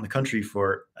hang out in the country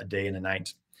for a day and a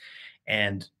night.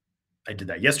 And I did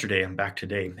that yesterday. I'm back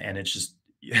today. And it's just,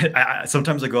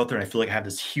 sometimes I go out there and I feel like I have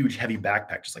this huge, heavy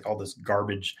backpack, just like all this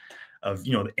garbage of,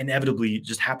 inevitably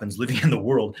just happens living in the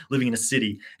world, living in a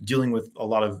city, dealing with a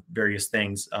lot of various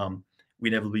things. We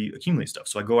inevitably accumulate stuff.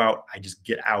 So I go out, I just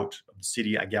get out of the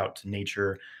city. I get out to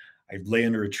nature. I lay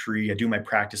under a tree. I do my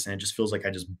practice and it just feels like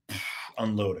I just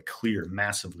unload, a clear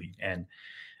massively. And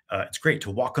it's great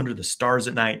to walk under the stars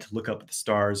at night, to look up at the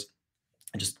stars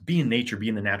and just be in nature, be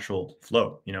in the natural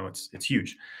flow. It's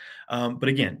huge. But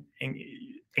again,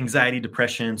 anxiety,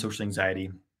 depression, social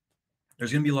anxiety,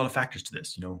 there's going to be a lot of factors to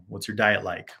this. What's your diet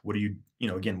like? What do you,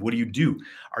 again, what do you do?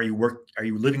 Are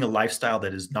you living a lifestyle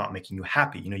that is not making you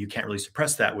happy? You can't really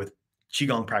suppress that with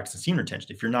qigong practice and semen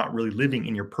retention. If you're not really living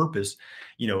in your purpose,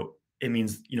 it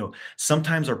means,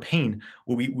 sometimes our pain,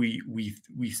 well,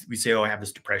 we say, oh, I have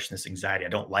this depression, this anxiety, I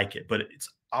don't like it, but it's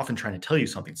often trying to tell you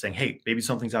something, saying, hey, maybe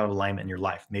something's out of alignment in your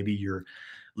life. Maybe you're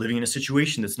living in a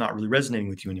situation that's not really resonating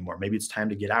with you anymore. Maybe it's time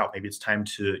to get out. Maybe it's time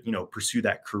to, pursue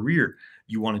that career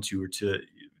you wanted to, or to,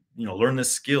 learn this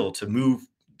skill, to move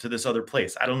to this other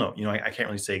place. I don't know. I can't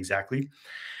really say exactly.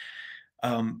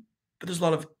 But there's a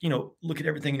lot of, look at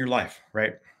everything in your life,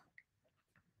 right?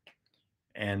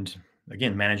 And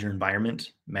again, manage your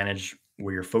environment, manage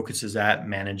where your focus is at,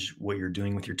 manage what you're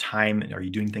doing with your time. Are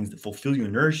you doing things that fulfill you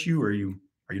and nourish you, or are you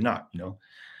not?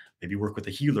 Maybe work with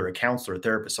a healer, a counselor, a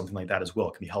therapist, something like that as well.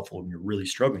 It can be helpful when you're really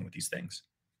struggling with these things.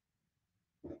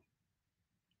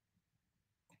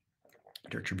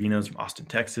 Derek Trevino's from Austin,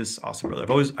 Texas. Awesome, brother.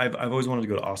 I've always wanted to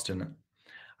go to Austin.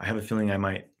 I have a feeling I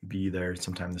might be there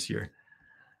sometime this year.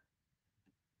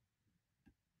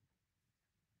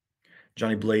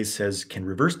 Johnny Blaze says, can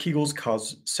reverse Kegels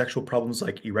cause sexual problems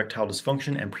like erectile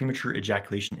dysfunction and premature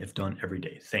ejaculation if done every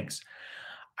day? Thanks.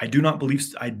 I do not believe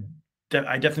I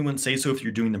definitely wouldn't say so if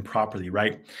you're doing them properly,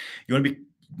 right? You want to be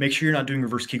make sure you're not doing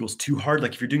reverse Kegels too hard.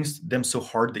 Like if you're doing them so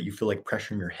hard that you feel like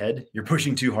pressure in your head, you're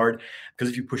pushing too hard. Because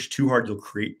if you push too hard, you'll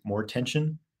create more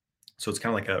tension. So it's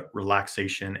kind of like a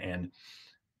relaxation, and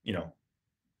you know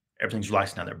everything's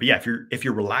relaxing down there. But yeah, if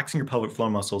you're relaxing your pelvic floor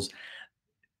muscles,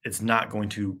 it's not going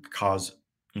to cause,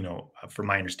 from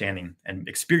my understanding and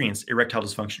experience, erectile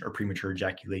dysfunction or premature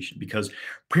ejaculation, because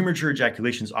premature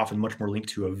ejaculation is often much more linked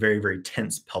to a very, very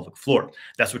tense pelvic floor.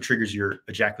 That's what triggers your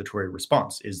ejaculatory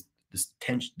response, is this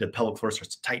tension. The pelvic floor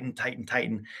starts to tighten, tighten,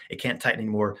 tighten. It can't tighten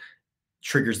anymore,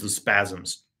 triggers the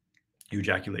spasms. You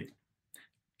ejaculate,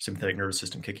 sympathetic nervous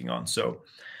system kicking on. So,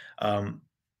 um,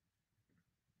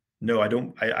 no, I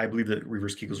don't. I believe that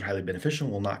reverse Kegels are highly beneficial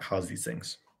and will not cause these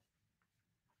things.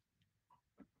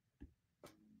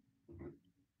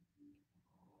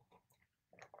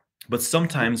 But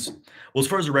sometimes, well, as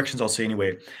far as erections, I'll say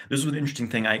anyway, this was an interesting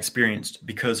thing I experienced,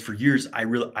 because for years I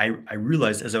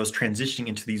realized, as I was transitioning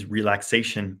into these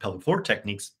relaxation pelvic floor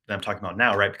techniques that I'm talking about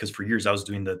now, right? Because for years I was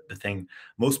doing the thing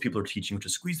most people are teaching, which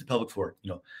is squeeze the pelvic floor,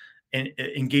 and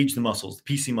engage the muscles, the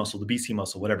PC muscle, the BC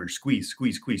muscle, whatever, squeeze,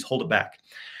 squeeze, squeeze, hold it back.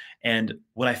 And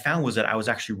what I found was that I was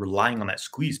actually relying on that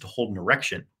squeeze to hold an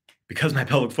erection, because my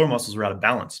pelvic floor muscles were out of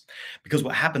balance. Because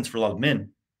what happens for a lot of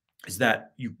men is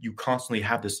that you constantly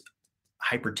have this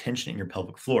hypertension in your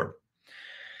pelvic floor.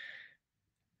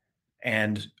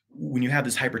 And when you have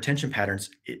this hypertension patterns,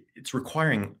 it's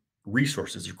requiring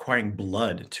resources, requiring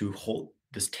blood to hold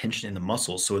this tension in the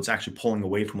muscles. So it's actually pulling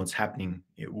away from what's happening.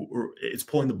 It's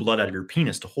pulling the blood out of your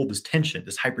penis to hold this tension,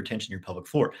 this hypertension in your pelvic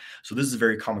floor. So this is a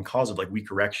very common cause of like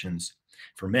weak erections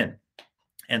for men.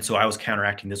 And so I was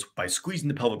counteracting this by squeezing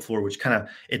the pelvic floor, which kind of,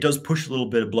 it does push a little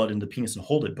bit of blood into the penis and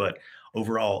hold it, but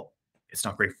overall, it's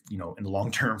not great, in the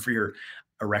long term for your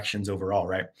erections overall,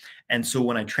 right? And so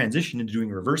when I transitioned into doing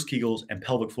reverse Kegels and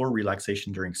pelvic floor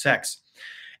relaxation during sex,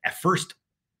 at first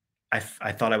I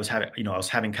thought I was having, I was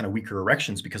having kind of weaker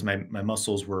erections because my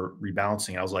muscles were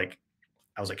rebalancing. I was like,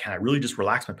 can I really just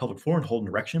relax my pelvic floor and hold an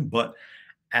erection? But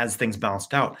as things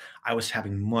balanced out, I was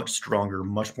having much stronger,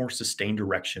 much more sustained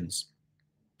erections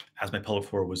as my pelvic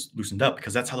floor was loosened up,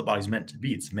 because that's how the body's meant to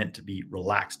be. It's meant to be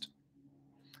relaxed.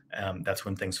 That's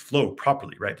when things flow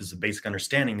properly, right? This is a basic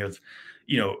understanding of,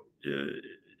 you know, uh,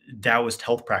 Taoist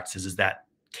health practices, is that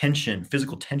tension,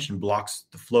 physical tension, blocks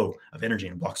the flow of energy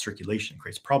and blocks circulation,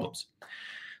 creates problems.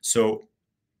 So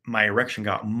my erection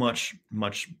got much,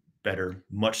 much better,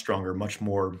 much stronger, much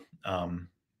more,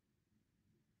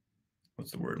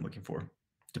 what's the word I'm looking for?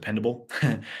 Dependable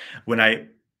when I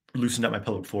loosened up my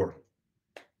pelvic floor.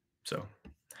 So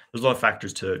there's a lot of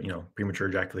factors to, premature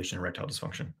ejaculation and erectile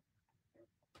dysfunction.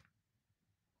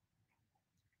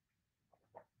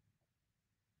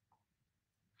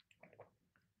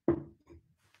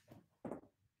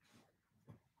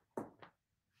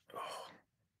 Oh,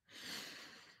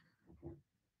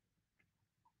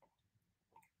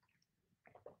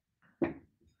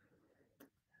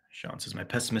 Sean says, my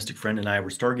pessimistic friend and I were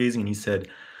stargazing, and he said,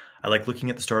 I like looking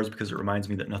at the stars because it reminds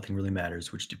me that nothing really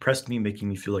matters, which depressed me, making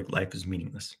me feel like life is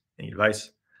meaningless. Any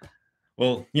advice?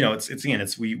 Well, it's again,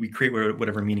 it's we create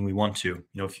whatever meaning we want to.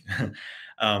 If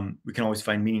we can always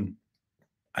find meaning.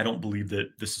 I don't believe that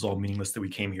this is all meaningless, that we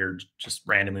came here just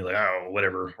randomly, like, oh,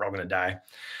 whatever, we're all gonna die.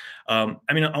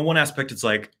 I mean, on one aspect, it's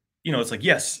like, it's like,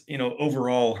 yes,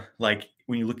 overall, like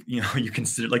when you look, you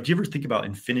consider, like, do you ever think about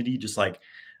infinity? Just like,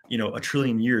 a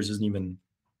trillion years isn't even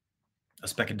a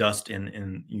speck of dust,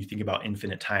 and you think about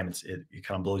infinite time, it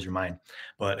kind of blows your mind.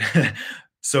 But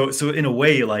so in a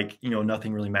way, like,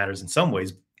 nothing really matters in some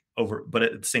ways, but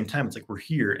at the same time, it's like we're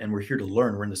here, and we're here to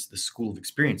learn. We're in this school of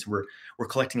experience. We're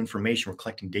collecting information, we're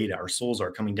collecting data. Our souls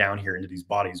are coming down here into these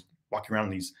bodies, walking around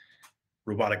in these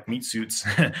robotic meat suits,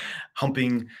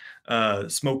 humping,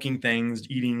 smoking things,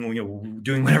 eating,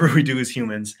 doing whatever we do as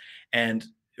humans. And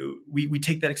we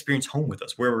take that experience home with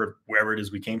us, wherever it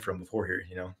is we came from before here.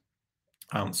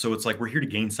 So it's like we're here to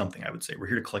gain something. I would say we're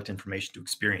here to collect information, to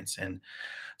experience. And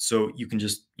so you can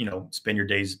just, spend your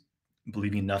days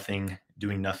believing nothing,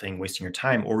 doing nothing, wasting your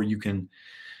time, or you can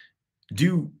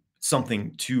do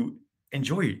something to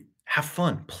enjoy, have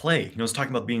fun, play. I was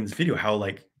talking about being in this video, how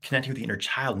like connecting with the inner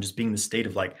child and just being in the state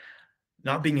of like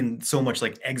not being in so much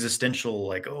like existential,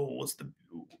 like, oh,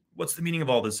 what's the meaning of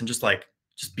all this? And just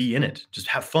be in it, just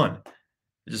have fun.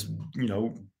 Just,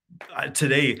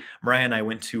 today, Mariah and I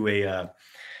went to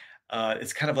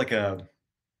it's kind of like a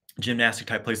gymnastic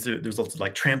type place. There's lots of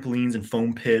like trampolines and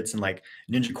foam pits and like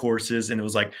ninja courses. And it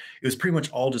was pretty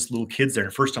much all just little kids there. And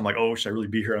at first I'm like, oh, should I really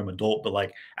be here? I'm an adult. But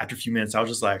like after a few minutes, I was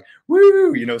just like,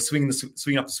 woo, swinging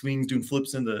up the swings, doing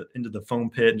flips into the foam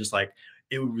pit, and just like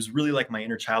it was really like my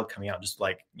inner child coming out, just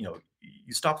like, you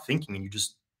stop thinking and you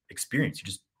just experience, you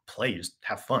just play, you just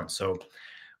have fun. So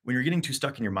when you're getting too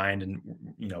stuck in your mind and,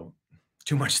 you know,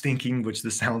 too much thinking, which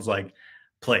this sounds like,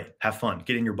 play, have fun,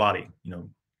 get in your body,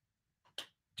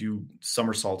 do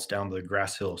somersaults down the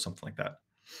grass hill, something like that.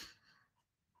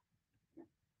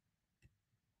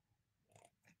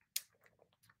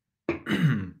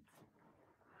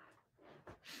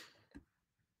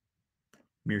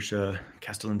 Mirsha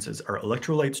Castellan says, are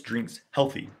electrolytes drinks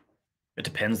healthy? It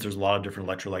depends. There's a lot of different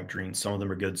electrolyte drinks. Some of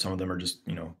them are good. Some of them are just,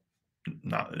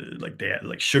 not like they add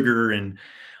like sugar and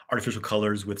artificial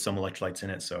colors with some electrolytes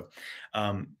in it. So,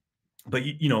 um, but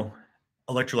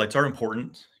electrolytes are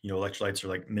important. Electrolytes are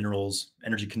like minerals,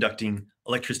 energy conducting,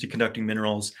 electricity conducting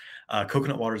minerals.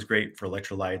 Coconut water is great for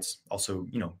electrolytes. Also,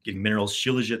 getting minerals.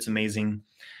 Shilajit's amazing.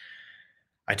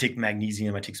 I take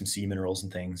magnesium. I take some sea minerals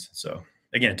and things. So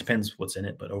again, it depends what's in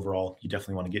it, but overall, you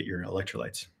definitely want to get your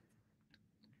electrolytes.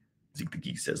 Zeke the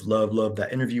Geek says, love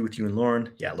that interview with you and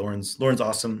Lauren. Yeah, Lauren's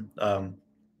awesome.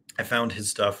 I found his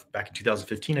stuff back in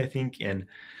 2015, I think, and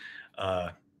uh,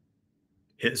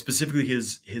 specifically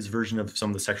his version of some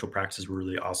of the sexual practices were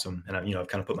really awesome. And I've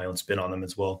kind of put my own spin on them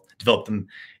as well, developed them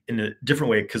in a different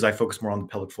way because I focus more on the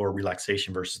pelvic floor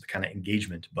relaxation versus the kind of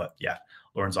engagement. But yeah,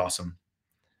 Lauren's awesome.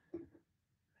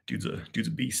 Dude's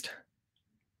a beast.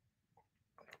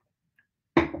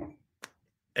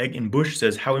 Egg and Bush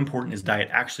says, how important is diet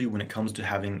actually when it comes to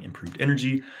having improved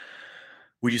energy?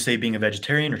 Would you say being a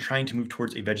vegetarian or trying to move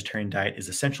towards a vegetarian diet is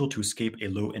essential to escape a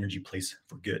low energy place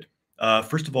for good?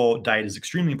 First of all, diet is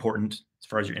extremely important as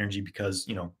far as your energy because,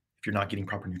 if you're not getting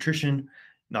proper nutrition,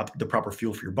 not the proper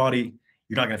fuel for your body,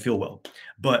 you're not going to feel well.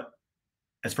 But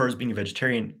as far as being a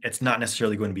vegetarian, it's not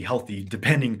necessarily going to be healthy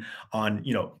depending on,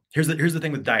 here's the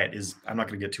thing with diet is I'm not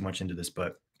going to get too much into this,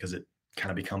 but because it kind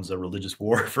of becomes a religious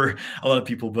war for a lot of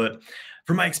people. But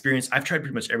from my experience, I've tried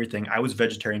pretty much everything. I was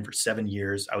vegetarian for 7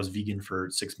 years. I was vegan for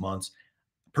 6 months.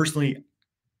 Personally,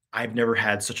 I've never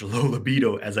had such a low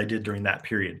libido as I did during that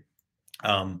period.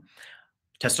 Um,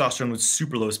 Testosterone was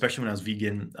super low, especially when I was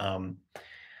vegan.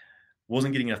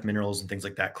 Wasn't getting enough minerals and things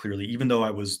like that, clearly, even though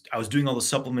I was doing all the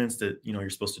supplements that you're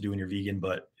supposed to do when you're vegan,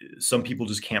 but some people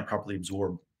just can't properly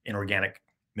absorb inorganic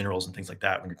minerals and things like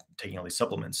that when you're taking all these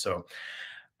supplements. So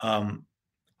um,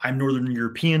 I'm Northern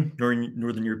European.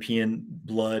 Northern European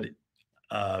blood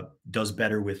does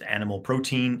better with animal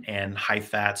protein and high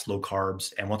fats, low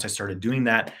carbs. And once I started doing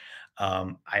that,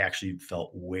 I actually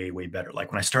felt way, way better.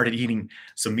 Like when I started eating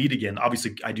some meat again,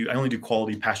 obviously I only do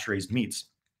quality pasture raised meats.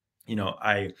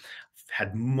 I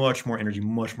had much more energy,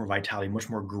 much more vitality, much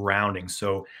more grounding.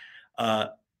 So, uh,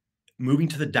 moving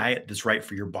to the diet that's right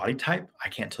for your body type, I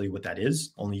can't tell you what that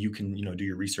is. Only you can, do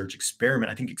your research, experiment.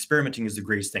 I think experimenting is the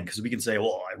greatest thing because we can say,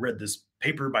 well, I read this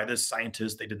paper by this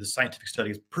scientist. They did this scientific study.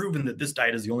 It's proven that this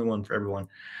diet is the only one for everyone.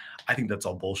 I think that's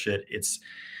all bullshit.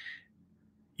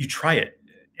 You try it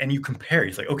and you compare.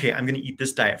 It's like, okay, I'm going to eat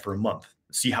this diet for a month,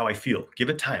 see how I feel, give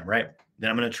it time, right? Then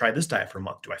I'm going to try this diet for a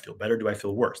month. Do I feel better? Do I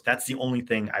feel worse? That's the only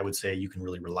thing I would say you can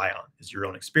really rely on is your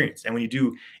own experience. And when you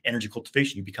do energy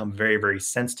cultivation, you become very, very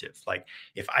sensitive. Like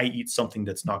if I eat something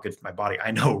that's not good for my body,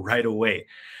 I know right away.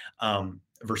 And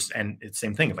it's the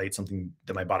same thing. If I eat something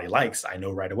that my body likes, I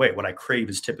know right away. What I crave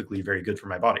is typically very good for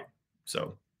my body.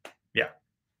 So yeah,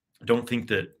 don't think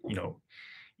that,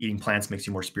 eating plants makes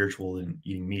you more spiritual than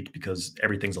eating meat because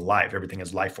everything's alive. Everything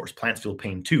has life force. Plants feel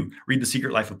pain too. Read The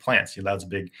Secret Life of Plants. That's a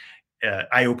big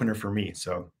eye opener for me.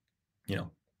 So, good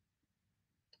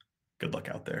luck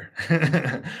out there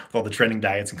with all the trending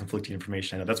diets and conflicting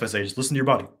information. I know that's why I say just listen to your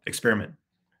body, experiment.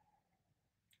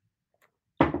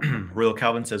 Royal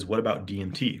Calvin says, "What about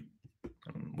DMT?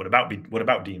 What about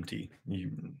DMT?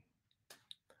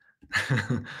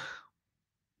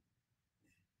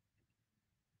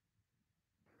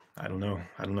 I don't know.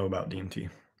 I don't know about DMT.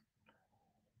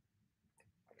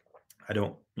 I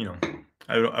don't,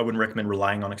 I wouldn't recommend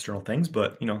relying on external things,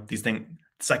 but these things,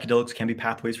 psychedelics can be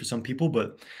pathways for some people,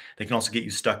 but they can also get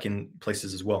you stuck in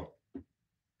places as well.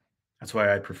 That's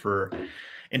why I prefer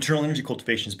internal energy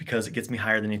cultivations because it gets me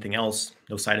higher than anything else.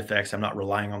 No side effects. I'm not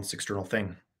relying on this external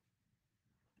thing.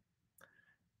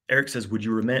 Eric says, would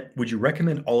you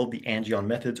recommend all of the Angion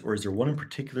methods, or is there one in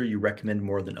particular you recommend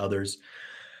more than others?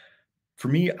 For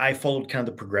me, I followed kind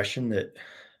of the progression that,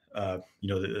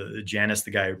 the Janice, the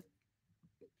guy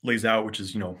lays out, which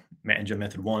is, Angion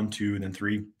method 1, 2, and then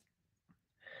 3.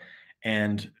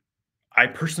 And I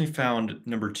personally found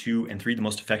number 2 and 3 the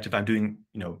most effective. I'm doing,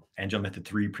 Angion method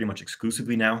 3 pretty much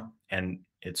exclusively now, and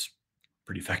it's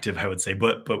pretty effective, I would say.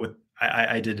 But with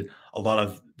I did a lot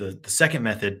of the second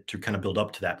method to kind of build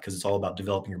up to that because it's all about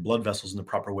developing your blood vessels in the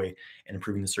proper way and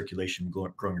improving the circulation,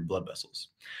 growing your blood vessels.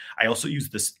 I also use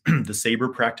this the saber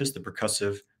practice, the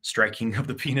percussive striking of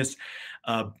the penis,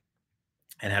 uh,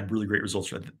 and had really great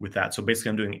results with that. So basically,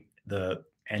 I'm doing the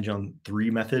Anjon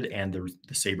 3 method and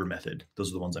the saber method.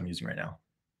 Those are the ones I'm using right now.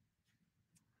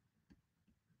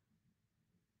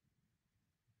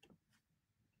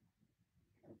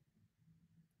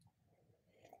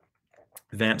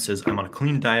 Vamp says, I'm on a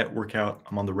clean diet, workout.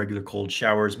 I'm on the regular cold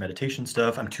showers, meditation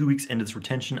stuff. I'm 2 weeks into this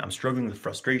retention. I'm struggling with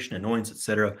frustration, annoyance,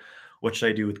 etc. What should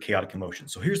I do with chaotic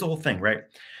emotions? So here's the whole thing, right?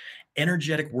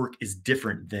 Energetic work is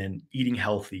different than eating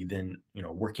healthy, than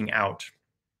working out.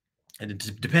 And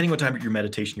depending what type of your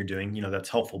meditation you're doing, that's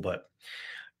helpful. But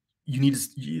you need to,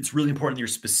 it's really important that you're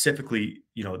specifically,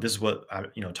 this is what I,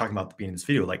 talking about at the beginning of this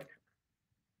video, like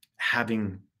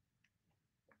having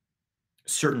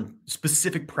certain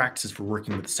specific practices for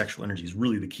working with the sexual energy is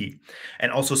really the key,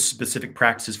 and also specific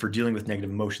practices for dealing with negative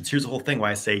emotions. Here's the whole thing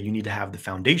why I say you need to have the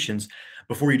foundations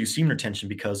before you do semen retention,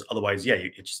 because otherwise, yeah,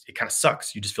 it kind of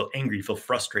sucks. You just feel angry, you feel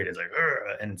frustrated. It's like,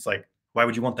 "Ugh," and it's like, why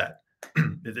would you want that?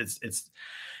 It's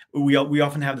we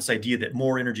often have this idea that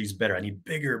more energy is better. I need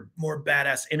bigger, more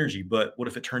badass energy. But what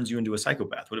if it turns you into a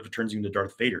psychopath? What if it turns you into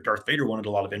Darth Vader? Darth Vader wanted a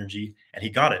lot of energy and he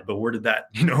got it. But where did that,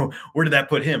 where did that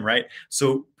put him? Right.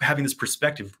 So having this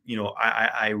perspective,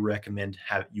 I recommend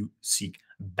have you seek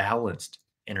balanced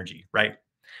energy, right?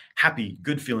 Happy,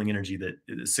 good feeling energy, that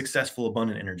is successful,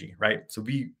 abundant energy, right? So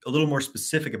be a little more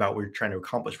specific about what you're trying to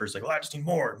accomplish versus like, well, I just need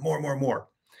more, more, more, more.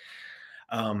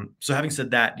 So having said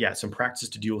that, yeah, some practices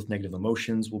to deal with negative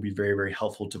emotions will be very, very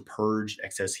helpful to purge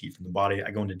excess heat from the body.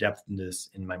 I go into depth in this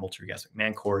in my multi-orgasmic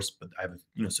man course, but I have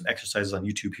some exercises on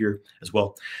YouTube here as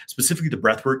well. Specifically, the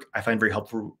breath work I find very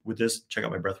helpful with this. Check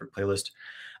out my breath work playlist.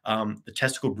 The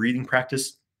testicle breathing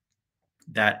practice,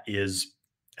 that is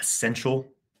essential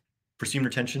for semen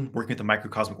retention. Working with the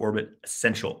microcosmic orbit,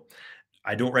 essential.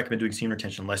 I don't recommend doing semen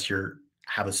retention unless you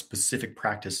have a specific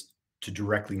practice to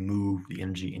directly move the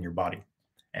energy in your body.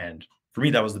 And for me,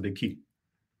 that was the big key.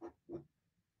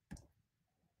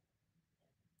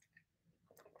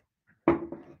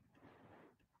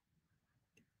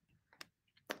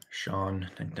 Sean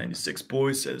 1996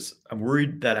 boy says, I'm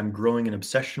worried that I'm growing an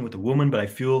obsession with a woman, but I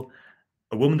feel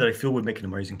a woman that I feel would make an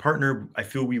amazing partner. I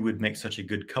feel we would make such a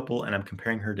good couple, and I'm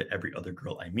comparing her to every other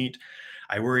girl I meet.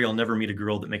 I worry I'll never meet a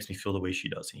girl that makes me feel the way she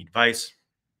does. Any advice?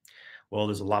 Well,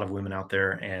 there's a lot of women out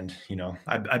there, and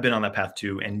I've been on that path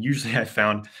too. And usually, I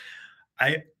found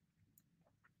I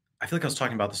feel like I was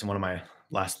talking about this in one of my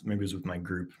last, maybe it was with my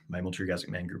group, my multi-orgasmic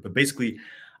man group. But basically,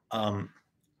 um,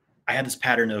 I had this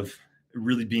pattern of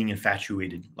really being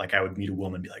infatuated. Like I would meet a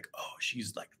woman and be like, oh,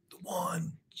 she's like the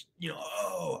one,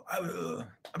 oh,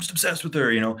 I'm just obsessed with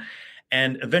her,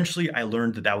 And eventually I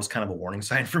learned that that was kind of a warning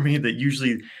sign for me, that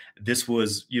usually this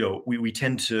was, we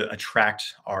tend to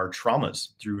attract our traumas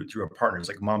through our partners,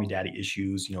 like mommy daddy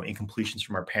issues, incompletions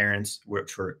from our parents,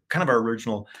 which were kind of our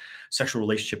original sexual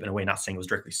relationship in a way, not saying it was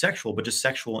directly sexual, but just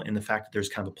sexual in the fact that there's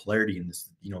kind of a polarity in this,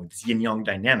 this yin yang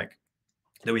dynamic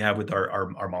that we have with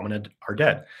our mom and our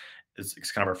dad.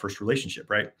 It's kind of our first relationship,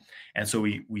 right? And so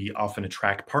we often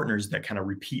attract partners that kind of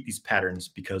repeat these patterns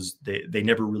because they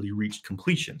never really reached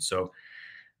completion. So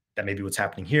that may be what's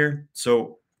happening here.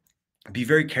 So be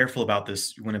very careful about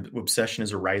this when obsession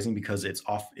is arising, because it's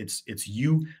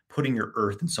you putting your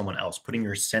earth in someone else, putting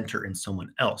your center in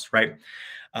someone else, right?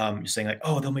 You're saying like,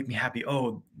 oh, they'll make me happy.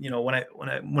 Oh, when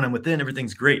I'm within,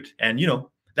 everything's great. And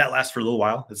that lasts for a little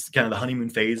while. It's kind of the honeymoon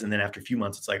phase. And then after a few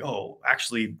months, it's like, oh,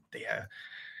 actually they have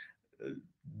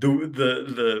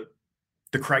the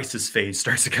crisis phase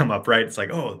starts to come up, right? It's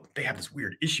like, oh, they have this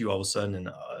weird issue all of a sudden,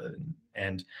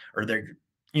 and or they're,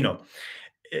 you know,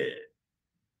 eh,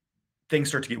 things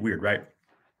start to get weird, right?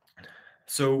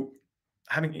 So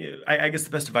I guess the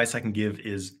best advice I can give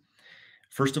is,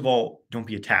 first of all, don't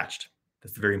be attached.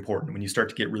 That's very important. When you start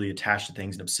to get really attached to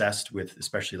things and obsessed with,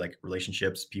 especially like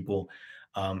relationships, people,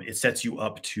 it sets you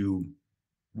up to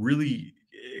really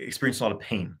experience a lot of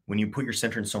pain. When you put your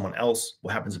center in someone else,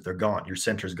 what happens if they're gone? Your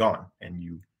center's gone, and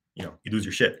you lose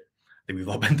your shit. I think we've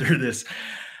all been through this.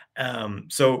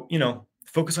 So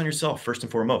focus on yourself first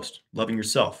and foremost. Loving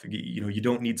yourself. You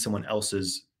don't need someone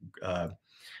else's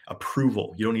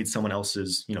approval. You don't need someone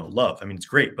else's love. I mean, it's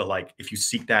great, but like if you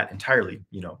seek that entirely,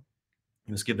 you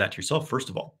must give that to yourself first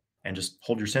of all, and just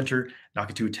hold your center, not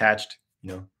get too attached.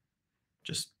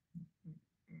 Just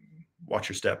watch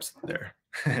your steps there.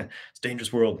 It's a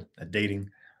dangerous world at dating.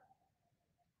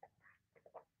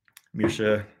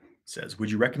 Mirsha says,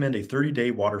 would you recommend a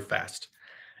 30-day water fast?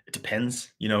 It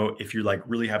depends, if you're like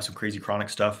really have some crazy chronic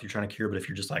stuff you're trying to cure, but if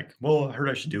you're just like, well, I heard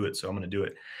I should do it, so I'm going to do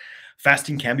it.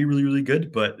 Fasting can be really, really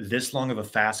good, but this long of a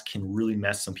fast can really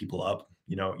mess some people up.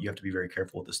 You have to be very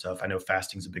careful with this stuff. I know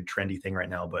fasting is a big trendy thing right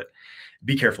now, but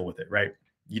be careful with it, right?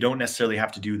 You don't necessarily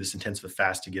have to do this intensive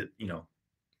fast to get,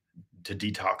 to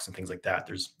detox and things like that.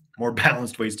 There's more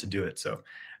balanced ways to do it. So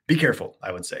be careful,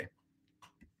 I would say.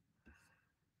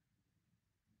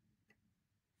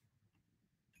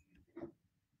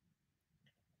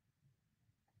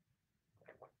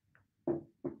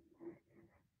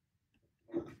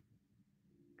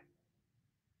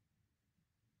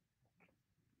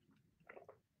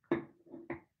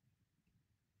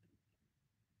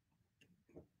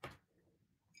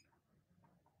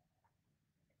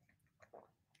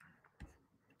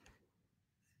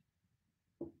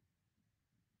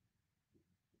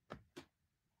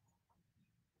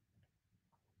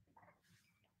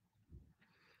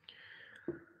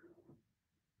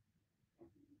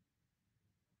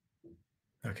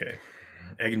 Okay.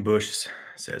 Egg Bush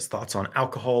says thoughts on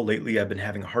alcohol. Lately, I've been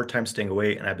having a hard time staying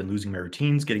away and I've been losing my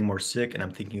routines, getting more sick, and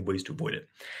I'm thinking of ways to avoid it.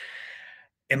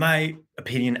 In my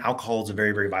opinion, alcohol is a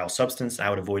very, very vile substance. I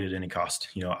would avoid it at any cost.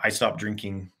 I stopped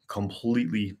drinking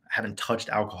completely, haven't touched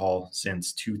alcohol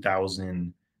since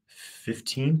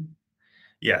 2015.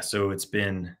 Yeah, so it's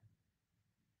been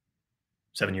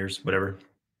 7 years, whatever.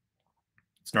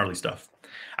 It's gnarly stuff.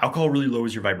 Alcohol really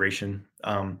lowers your vibration.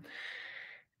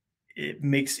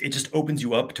 It just opens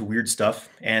you up to weird stuff,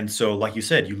 and so, like you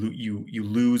said, you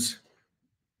lose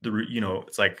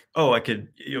it's like, oh, I could,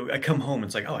 I come home,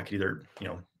 it's like, oh, I could either,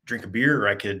 drink a beer, or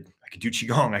I could do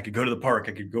qigong, I could go to the park,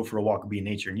 I could go for a walk and be in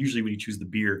nature. And usually when you choose the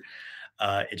beer,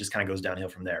 it just kind of goes downhill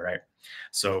from there, right?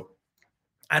 So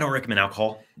I don't recommend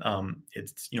alcohol.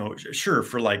 It's, sure,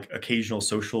 for like occasional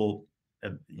social,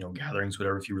 gatherings,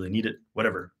 whatever, if you really need it,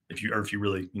 whatever, if you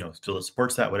really, feel it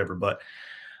supports that, whatever. But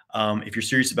if you're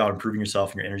serious about improving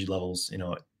yourself and your energy levels,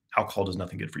 alcohol does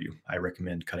nothing good for you. I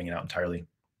recommend cutting it out entirely.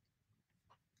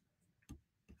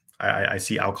 I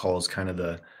see alcohol as kind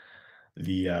of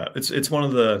it's one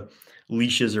of the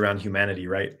leashes around humanity,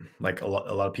 right? Like a lot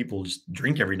of people just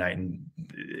drink every night and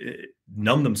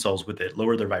numb themselves with it,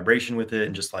 lower their vibration with it,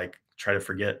 and just like try to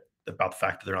forget about the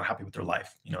fact that they're not happy with their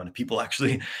life. And if people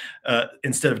actually,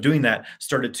 instead of doing that,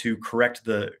 started to correct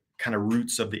the kind of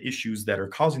roots of the issues that are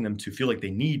causing them to feel like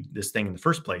they need this thing in the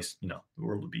first place, the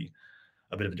world would be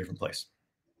a bit of a different place.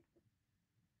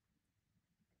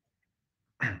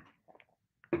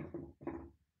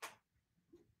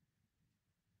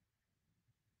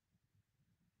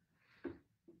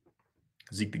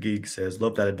 Zeke the Geek says,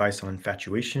 love that advice on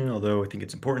infatuation, although I think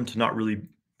it's important to not really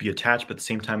be attached, but at the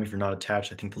same time, if you're not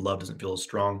attached, I think the love doesn't feel as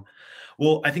strong.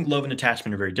 Well, I think love and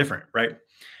attachment are very different, right?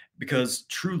 Because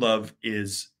true love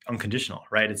is unconditional,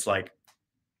 right? It's like,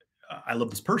 I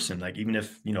love this person. Like, even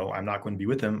if, I'm not going to be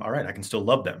with them, all right, I can still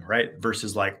love them, right?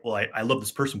 Versus like, well, I love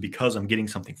this person because I'm getting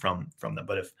something from them.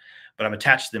 But I'm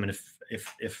attached to them. And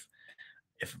if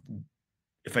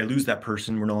if I lose that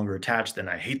person, we're no longer attached, then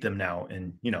I hate them now.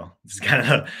 And it's kind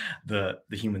of the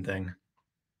human thing.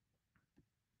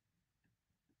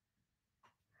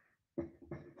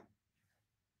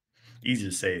 Easy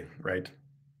to say, right?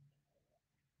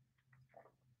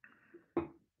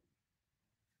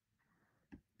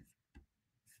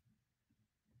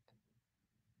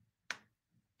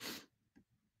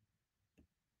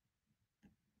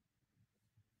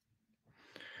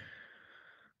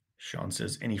 Sean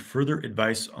says, any further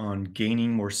advice on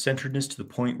gaining more centeredness to the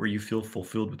point where you feel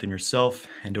fulfilled within yourself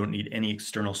and don't need any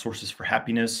external sources for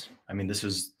happiness? I mean, this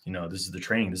is the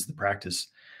training, this is the practice.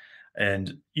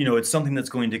 And, it's something that's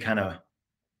going to kind of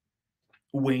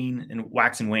wane and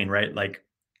wax and wane, right? Like,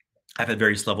 I've had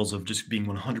various levels of just being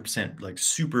 100% like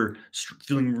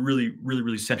feeling really, really,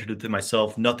 really centered within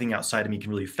myself. Nothing outside of me can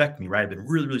really affect me, right? I've been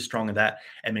really, really strong in that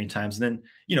at many times. And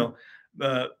then,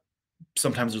 uh,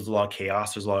 sometimes there's a lot of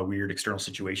chaos, there's a lot of weird external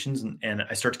situations, and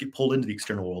I start to get pulled into the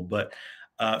external world. But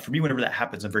for me, whenever that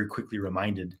happens, I'm very quickly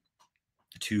reminded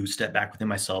to step back within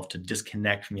myself, to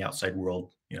disconnect from the outside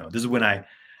world. This is when I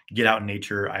get out in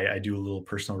nature. I do a little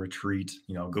personal retreat,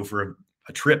 go for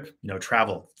a trip,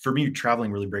 travel. For me,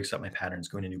 traveling really breaks up my patterns,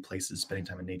 going to new places, spending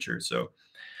time in nature. So,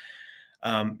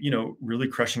 really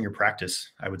crushing your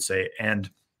practice, I would say, and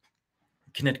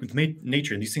connect with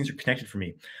nature. And these things are connected for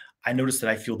me. I notice that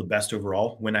I feel the best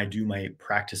overall when I do my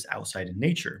practice outside in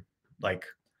nature. Like,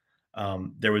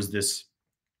 there was this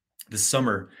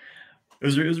summer. It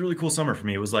was a really cool summer for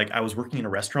me. It was like I was working in a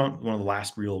restaurant, one of the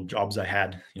last real jobs I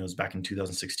had. It was back in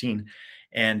 2016,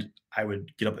 And I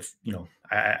would get up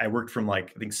at, I worked from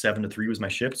like, I think 7 to 3 was my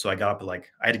shift. So I got up at like,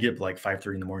 I had to get up at like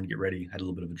 5:30 in the morning to get ready. I had a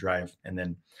little bit of a drive. And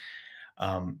then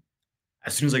um,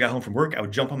 as soon as I got home from work, I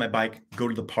would jump on my bike, go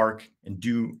to the park, and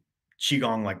do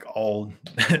qigong like all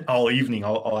all evening,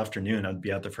 all afternoon. I'd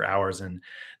be out there for hours, and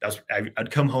I'd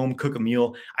come home, cook a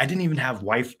meal. I didn't even have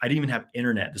wife. I didn't even have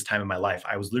internet this time in my life.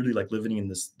 I was literally like living in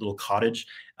this little cottage.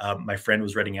 My friend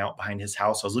was renting out behind his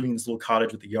house. I was living in this little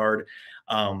cottage with a yard.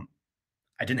 Um,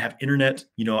 I didn't have internet.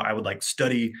 I would like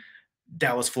study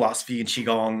Taoist philosophy and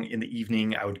qigong in the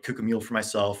evening. I would cook a meal for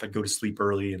myself. I'd go to sleep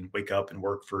early and wake up and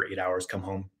work for 8 hours. Come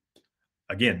home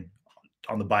again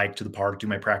on the bike to the park, do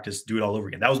my practice, do it all over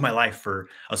again. That was my life for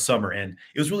a summer. And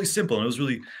it was really simple. And it was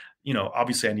really,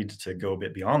 obviously I needed to go a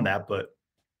bit beyond that. But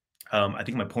I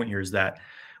think my point here is that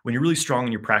when you're really strong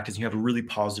in your practice, you have a really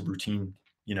positive routine,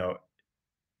 you know,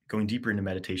 going deeper into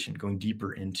meditation, going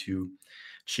deeper into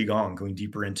qigong, going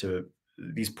deeper into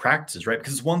these practices, right?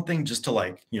 Because it's one thing just to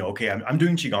like, okay, I'm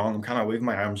doing qigong, I'm kind of waving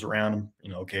my arms around,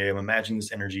 okay, I'm imagining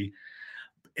this energy.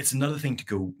 It's another thing to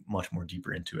go much more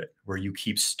deeper into it, where you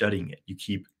keep studying it, you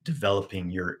keep developing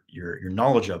your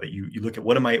knowledge of it. You look at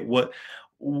what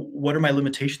are my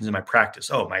limitations in my practice?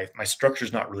 Oh, my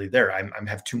structure's not really there. I'm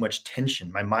have too much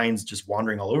tension. My mind's just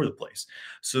wandering all over the place.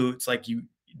 So it's like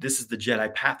this is the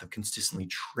Jedi path of consistently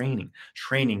training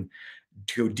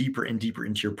to go deeper and deeper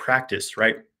into your practice,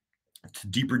 right? To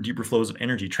deeper, deeper flows of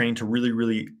energy, training to really,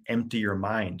 really empty your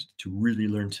mind, to really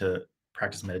learn to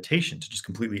practice meditation, to just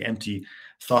completely empty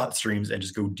thought streams and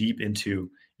just go deep into,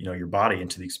 your body,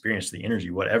 into the experience, the energy,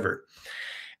 whatever.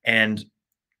 And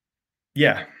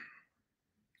yeah,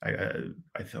 I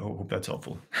hope that's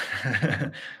helpful.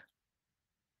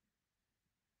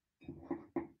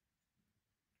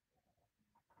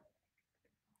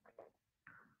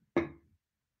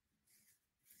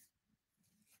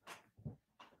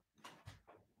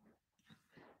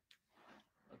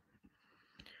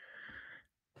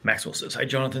 Maxwell says, "Hi,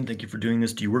 Jonathan. Thank you for doing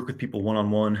this. Do you work with people one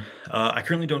on one?" I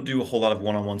currently don't do a whole lot of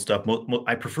one on one stuff.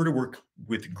 I prefer to work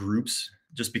with groups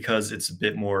just because it's a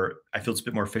bit more, I feel it's a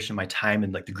bit more efficient. My time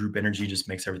and like the group energy just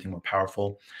makes everything more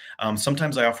powerful.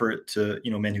 Sometimes I offer it to,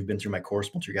 men who've been through my course,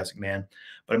 Multi-Orgasmic Man,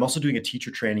 but I'm also doing a teacher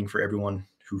training for everyone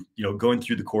who, going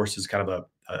through the course is kind of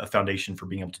a foundation for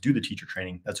being able to do the teacher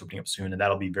training. That's opening up soon. And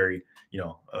that'll be very,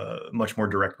 much more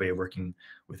direct way of working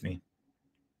with me.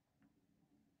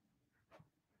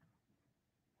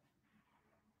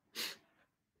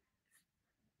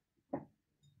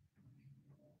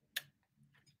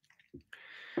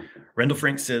 Rendell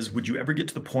Frank says, "Would you ever get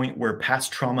to the point where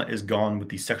past trauma is gone with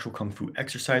these sexual kung fu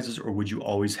exercises, or would you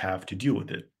always have to deal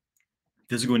with it?"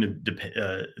 This is going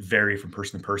to vary from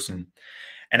person to person,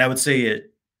 and I would say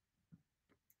it,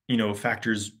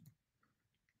 factors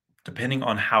depending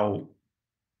on how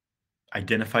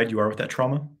identified you are with that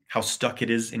trauma, how stuck it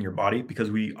is in your body,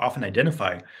 because we often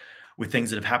identify with things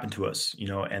that have happened to us,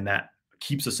 and that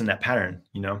keeps us in that pattern,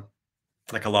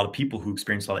 like a lot of people who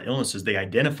experience a lot of illnesses, they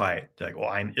identify it. They're like, "Well,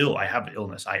 I'm ill. I have an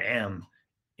illness. I am,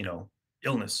 you know,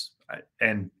 illness."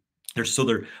 And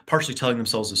they're partially telling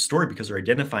themselves a story because they're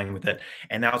identifying with it,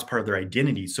 and now it's part of their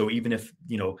identity. So even if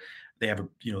they have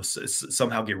a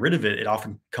somehow get rid of it, it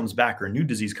often comes back or a new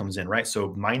disease comes in, right? So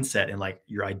mindset and like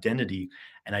your identity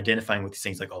and identifying with these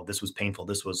things, like, "Oh, this was painful.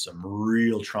 This was some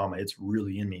real trauma. It's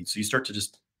really in me." So you start to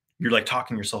just you're like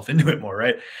talking yourself into it more,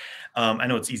 right? I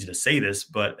know it's easy to say this,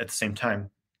 but at the same time,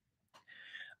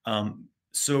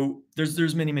 so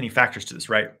there's many factors to this,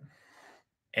 right?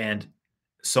 And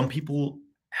some people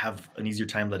have an easier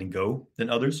time letting go than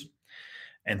others,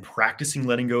 and practicing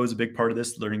letting go is a big part of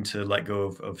this. Learning to let go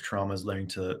of traumas, learning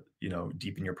to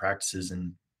deepen your practices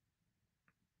and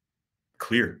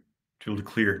clear, to be able to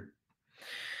clear.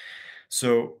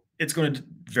 So it's going to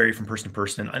vary from person to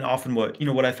person, and often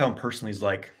what I found personally is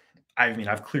like, I mean,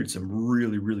 I've cleared some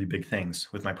really big things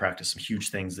with my practice, some huge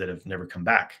things that have never come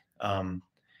back.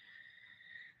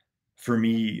 For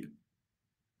me,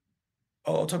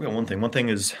 I'll talk about one thing. One thing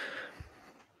is,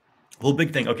 well,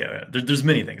 big thing. Okay, there's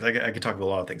many things. I could talk about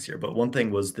a lot of things here, but one thing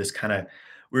was this kind of,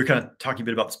 we were kind of talking a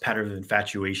bit about this pattern of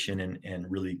infatuation and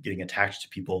really getting attached to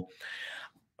people.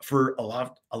 For a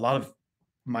lot of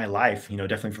my life,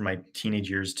 definitely from my teenage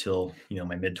years till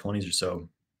my mid 20s or so,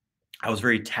 I was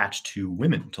very attached to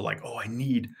women. To like, oh, I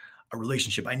need a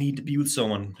relationship. I need to be with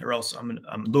someone, or else I'm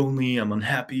lonely. I'm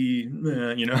unhappy.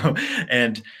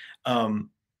 And um,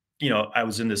 I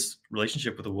was in this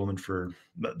relationship with a woman for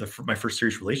my first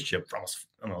serious relationship for almost,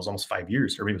 I don't know, it was almost 5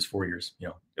 years, or maybe it was 4 years.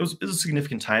 It was a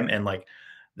significant time, and like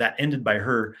that ended by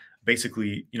her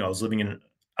basically. I was living in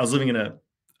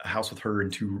a house with her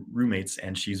and two roommates,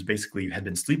 and she's basically had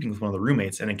been sleeping with one of the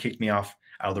roommates, and then kicked me off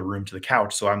out of the room to the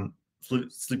couch. So I'm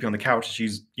sleeping on the couch.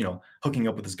 She's hooking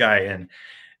up with this guy, and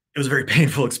it was a very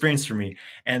painful experience for me.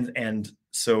 And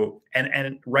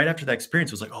right after that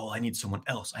experience, it was like, oh, I need someone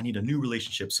else. I need a new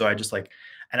relationship. So I just like,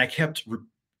 and I kept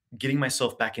getting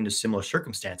myself back into similar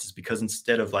circumstances, because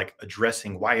instead of like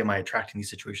addressing why am I attracting these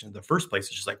situations in the first place,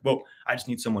 it's just like, whoa, I just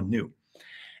need someone new.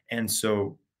 And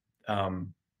so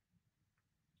um,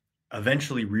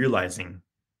 eventually realizing,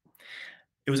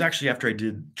 it was actually after I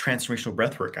did transformational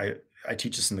breath work. I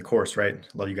teach this in the course, right?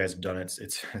 A lot of you guys have done it.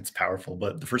 It's powerful.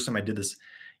 But the first time I did this,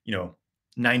 you know,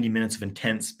 90 minutes of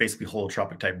intense, basically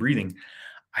holotropic type breathing,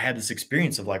 I had this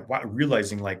experience of like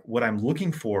realizing like what I'm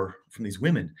looking for from these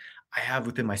women, I have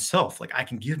within myself. Like I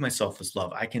can give myself this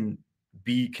love. I can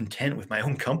be content with my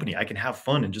own company. I can have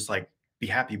fun and just like be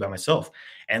happy by myself.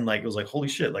 And like it was like, holy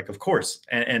shit, like of course.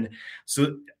 And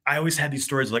so I always had these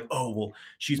stories like, oh, well,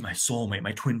 she's my soulmate,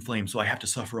 my twin flame. So I have to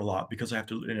suffer a lot because I have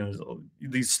to,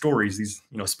 these stories, these,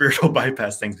 spiritual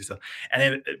bypass things and stuff. And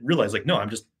then I realized like, no, I'm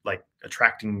just like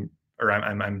attracting, or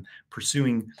I'm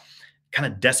pursuing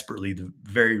kind of desperately the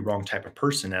very wrong type of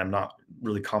person, and I'm not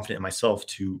really confident in myself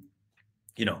to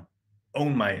you know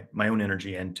own my own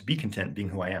energy and to be content being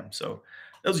who I am. So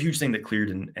that was a huge thing that cleared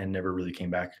and never really came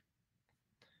back.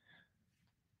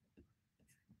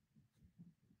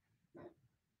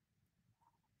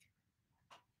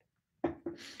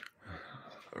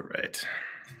 All right.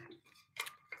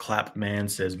 Clap Man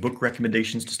says book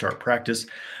recommendations to start practice.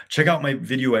 Check out my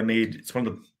video I made. It's one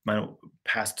of my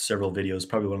past several videos,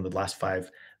 probably one of the last five,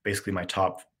 basically my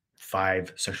top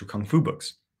five sexual kung fu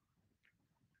books,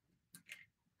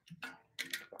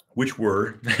 which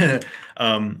were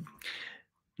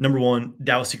number one,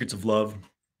 Tao Secrets of Love,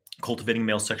 Cultivating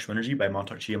Male Sexual Energy by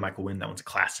Montauk Chia, Michael Wynn. That one's a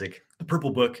classic. The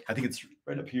purple book, I think it's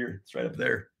right up here. It's right up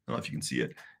there. I don't know if you can see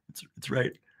it. It's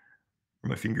right where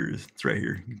my finger is. It's right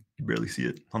here. You can barely see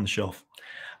it on the shelf.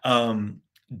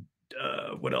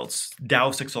 What else? Tao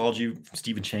of Sexology from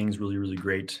Stephen Chang is really, really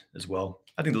great as well.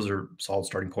 I think those are solid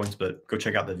starting points, but go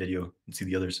check out that video and see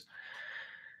the others.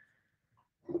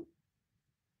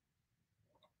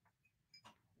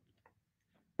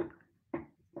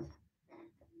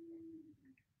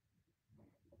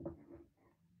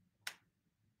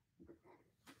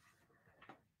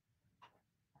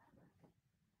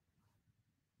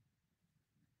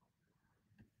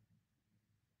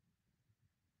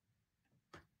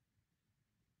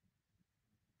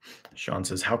 Sean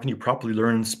says, how can you properly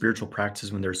learn spiritual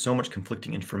practices when there's so much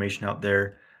conflicting information out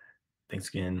there? Thanks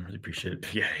again. Really appreciate it.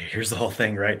 But yeah, here's the whole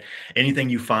thing, right? Anything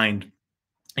you find,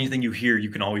 anything you hear, you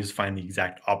can always find the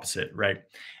exact opposite, right?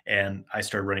 And I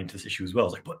started running into this issue as well. I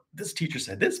was like, but this teacher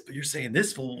said this, but you're saying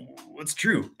this. Well, what's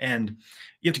true? And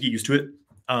you have to get used to it.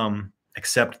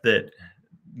 Accept that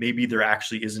maybe there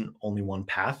actually isn't only one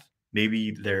path.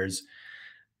 Maybe there's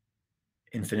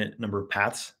infinite number of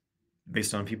paths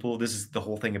based on people. This is the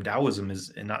whole thing of Taoism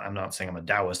is, and I'm not saying I'm a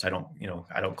Taoist. I don't,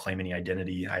 I don't claim any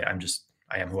identity. I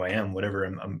am who I am, whatever.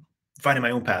 I'm finding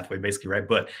my own pathway basically. Right.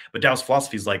 But Taoist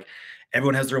philosophy is like,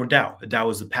 everyone has their own Tao. The Tao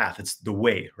is the path. It's the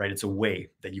way, right? It's a way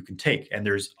that you can take, and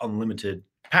there's unlimited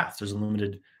paths. There's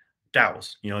unlimited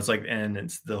Taos, it's like, and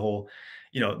it's the whole,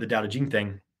 the Tao Te Ching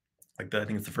thing. Like I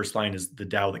think it's the first line is the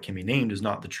Tao that can be named is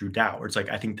not the true Tao. Or it's like,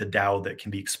 I think the Tao that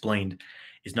can be explained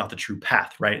is not the true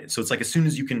path, right? So it's like as soon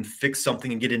as you can fix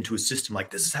something and get into a system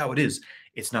like this is how it is,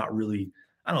 it's not really,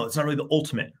 I don't know, it's not really the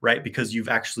ultimate, right? Because you've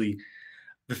actually,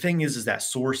 the thing is that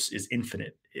source is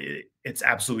infinite. It's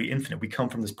absolutely infinite. We come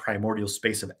from this primordial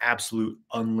space of absolute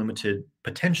unlimited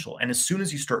potential. And as soon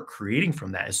as you start creating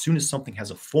from that, as soon as something has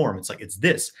a form, it's like, it's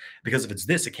this, because if it's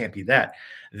this, it can't be that.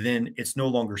 Then it's no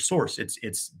longer source.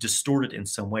 It's distorted in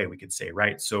some way, we could say,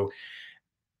 right? So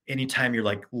anytime you're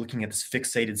like looking at this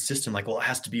fixated system, like, well, it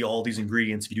has to be all these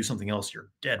ingredients. If you do something else, you're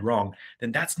dead wrong.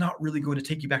 Then that's not really going to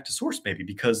take you back to source, maybe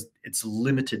because it's a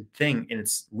limited thing and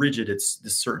it's rigid. It's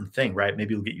this certain thing, right?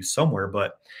 Maybe it'll get you somewhere,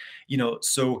 but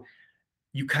so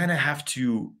you kind of have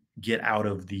to get out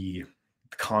of the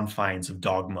confines of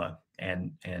dogma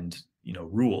and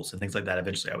rules and things like that.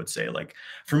 Eventually, I would say, like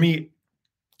for me,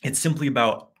 it's simply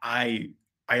about I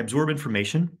absorb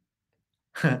information.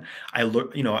 I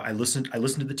look, I listen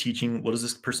to the teaching. What is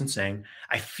this person saying?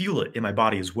 I feel it in my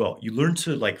body as well. You learn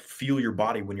to like feel your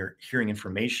body when you're hearing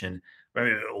information. I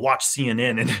mean, watch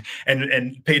CNN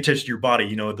and pay attention to your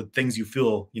body. The things you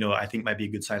feel, I think might be a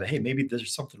good sign that, hey, maybe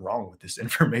there's something wrong with this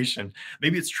information.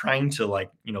 Maybe it's trying to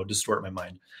like, distort my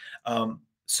mind.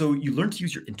 So you learn to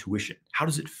use your intuition. How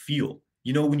does it feel?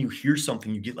 When you hear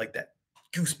something, you get like that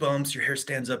goosebumps, your hair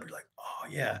stands up. You're like, oh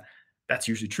yeah, that's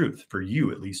usually truth for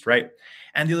you, at least, right?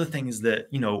 And the other thing is that,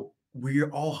 we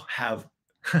all have,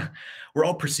 we're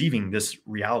all perceiving this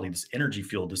reality, this energy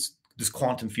field, this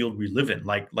quantum field we live in,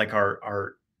 like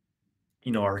our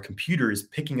computer is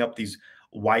picking up these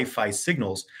Wi-Fi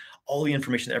signals. All the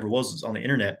information that ever was is on the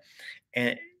internet,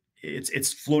 and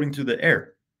it's floating through the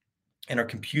air. And our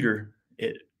computer,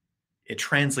 it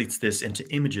translates this into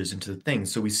images, into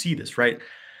things. So we see this, right?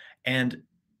 And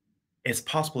it's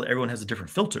possible that everyone has a different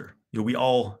filter. We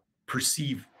all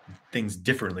perceive things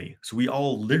differently. So we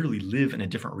all literally live in a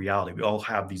different reality. We all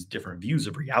have these different views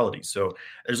of reality. So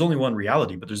there's only one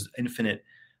reality, but there's infinite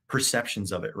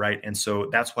perceptions of it, right? And so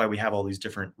that's why we have all these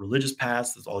different religious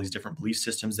paths, there's all these different belief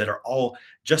systems that are all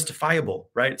justifiable,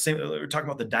 right? Same, we're talking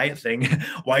about the diet thing.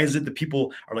 Why is it that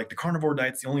people are like the carnivore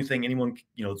diet's the only thing anyone,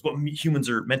 it's what humans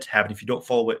are meant to have. And if you don't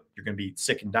follow it, you're going to be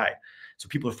sick and die. So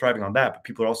people are thriving on that,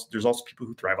 but there's also people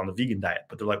who thrive on the vegan diet,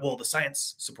 but they're like, well, the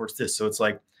science supports this. So it's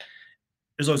like,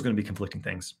 there's always going to be conflicting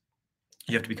things.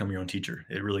 You have to become your own teacher.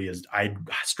 It really is. I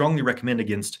strongly recommend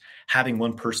against having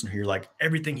one person who you're like,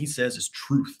 everything he says is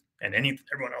truth and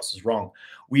everyone else is wrong.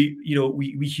 We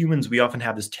humans, we often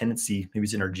have this tendency, maybe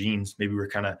it's in our genes, maybe we're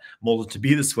kind of molded to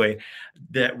be this way,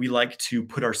 that we like to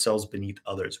put ourselves beneath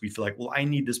others. We feel like, well, I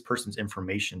need this person's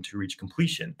information to reach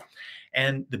completion.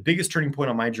 And the biggest turning point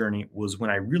on my journey was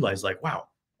when I realized, like, wow,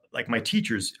 like my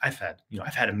teachers, I've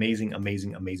had amazing,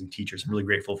 amazing, amazing teachers. I'm really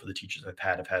grateful for the teachers I've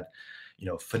had. I've had,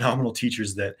 phenomenal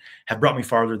teachers that have brought me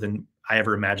farther than I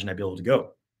ever imagined I'd be able to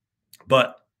go.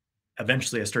 But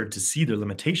eventually I started to see their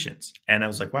limitations. And I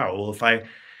was like, wow, well, if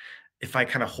I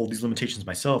kind of hold these limitations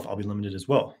myself, I'll be limited as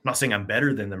well. I'm not saying I'm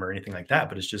better than them or anything like that,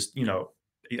 but it's just,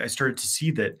 I started to see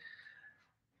that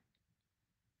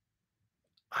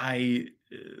I,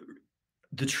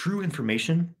 the true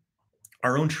information,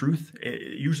 our own truth,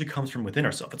 it usually comes from within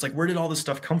ourselves. It's like, where did all this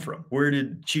stuff come from? Where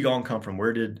did Qigong come from?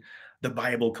 Where did the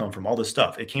Bible come from? All this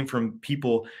stuff. It came from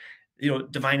people,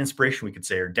 divine inspiration, we could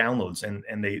say, or downloads.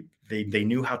 And they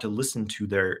knew how to listen to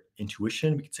their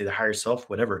intuition. We could say the higher self,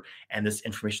 whatever. And this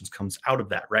information comes out of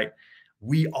that, right?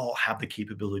 We all have the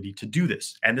capability to do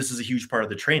this. And this is a huge part of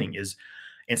the training is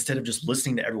instead of just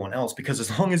listening to everyone else, because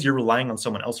as long as you're relying on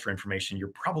someone else for information, you're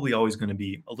probably always going to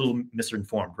be a little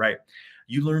misinformed, right?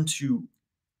 You learn to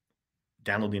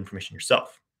download the information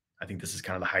yourself. I think this is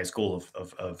kind of the highest goal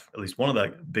of at least one of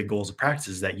the big goals of practice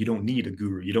is that you don't need a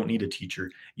guru, you don't need a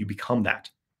teacher, you become that.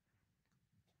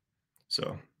 So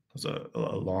it was a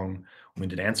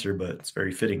long-winded answer, but it's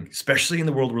very fitting, especially in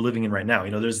the world we're living in right now.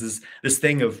 There's this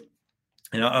thing of,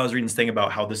 I was reading this thing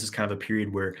about how this is kind of a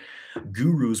period where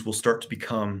gurus will start to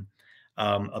become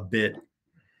a bit,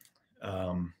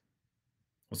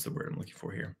 what's the word I'm looking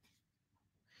for here?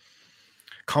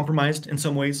 Compromised in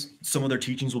some ways. Some of their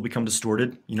teachings will become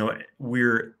distorted.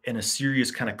 We're in a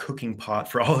serious kind of cooking pot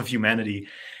for all of humanity.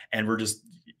 And we're just,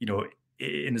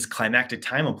 in this climactic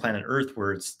time on planet Earth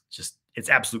where it's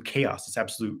absolute chaos. It's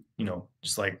absolute,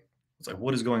 just like, it's like,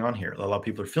 what is going on here? A lot of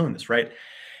people are feeling this, right?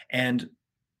 And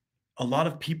a lot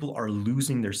of people are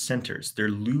losing their centers. They're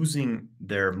losing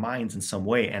their minds in some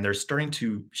way. And they're starting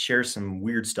to share some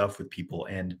weird stuff with people.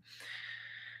 And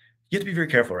you have to be very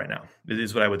careful right now,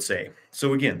 is what I would say.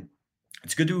 So again,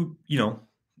 it's good to,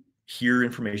 hear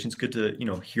information. It's good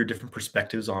to, hear different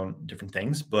perspectives on different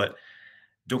things, but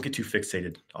don't get too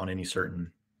fixated on any certain,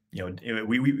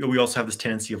 we also have this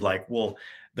tendency of like, well,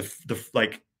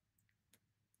 like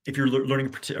if you're learning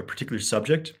a particular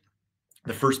subject,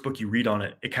 the first book you read on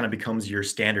it, it kind of becomes your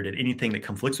standard, and anything that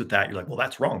conflicts with that, you're like, well,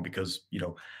 that's wrong because,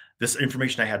 this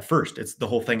information I had first. It's the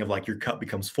whole thing of like your cup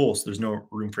becomes full, so there's no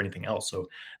room for anything else. So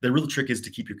the real trick is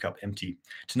to keep your cup empty,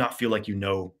 to not feel like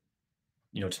to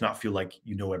not feel like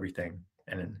you know everything,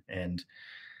 and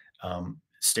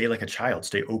stay like a child,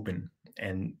 stay open,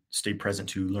 and stay present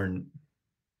to learn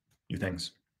new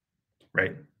things.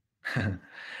 Right?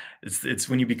 It's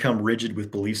when you become rigid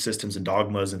with belief systems and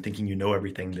dogmas and thinking you know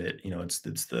everything that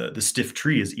it's the stiff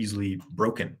tree is easily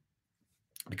broken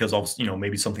because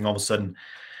maybe something all of a sudden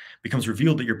becomes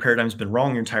revealed that your paradigm's been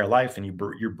wrong your entire life and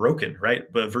you're broken,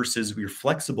 right? But versus you're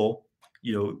flexible,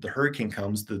 the hurricane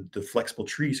comes, the flexible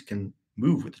trees can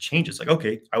move with the changes. Like,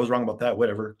 okay, I was wrong about that,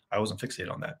 whatever. I wasn't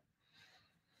fixated on that.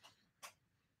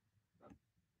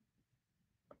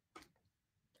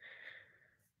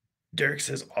 Derek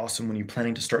says, awesome. When you're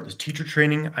planning to start this teacher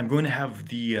training, I'm going to have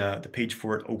the page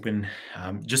for it open.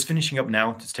 Just finishing up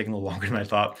now. It's taking a little longer than I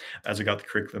thought as I got the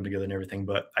curriculum together and everything,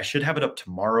 but I should have it up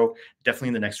tomorrow, definitely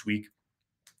in the next week.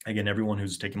 Again, everyone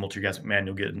who's taking multi-orgasmic man,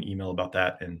 you'll get an email about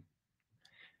that. And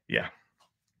yeah,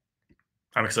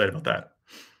 I'm excited about that.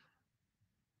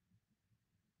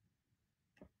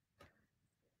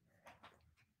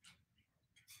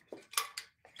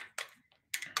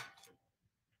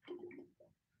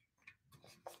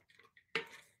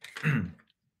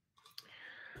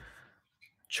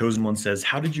 Chosen One says,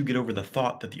 how did you get over the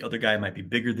thought that the other guy might be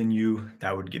bigger than you?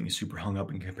 That would get me super hung up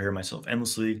and compare myself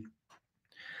endlessly.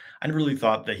 I never really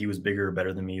thought that he was bigger or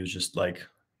better than me. It was just like,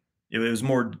 it was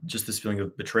more just this feeling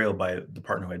of betrayal by the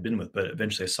partner who I'd been with. But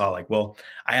eventually I saw like, well,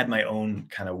 I had my own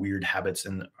kind of weird habits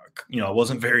and, I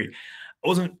wasn't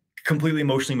completely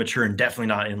emotionally mature and definitely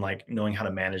not in like knowing how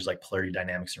to manage like polarity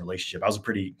dynamics in a relationship. I was a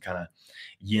pretty kind of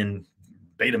yin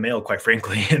beta male, quite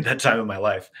frankly, at that time of my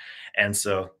life. And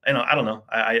so, I don't know,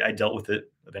 I dealt with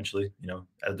it eventually.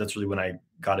 That's really when I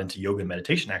got into yoga and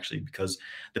meditation, actually, because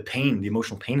the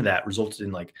emotional pain of that resulted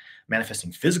in like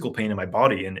manifesting physical pain in my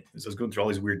body. And I was going through all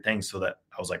these weird things. So that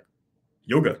I was like,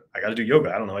 yoga, I got to do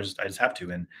yoga. I don't know. I just have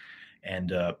to.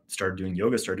 And started doing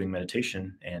yoga, started doing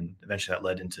meditation. And eventually that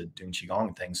led into doing Qigong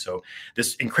and things. So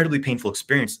this incredibly painful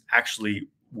experience actually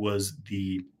was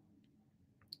the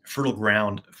fertile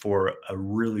ground for a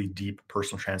really deep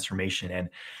personal transformation. And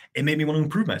it made me want to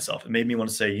improve myself. It made me want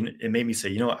to say, it made me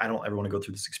say, I don't ever want to go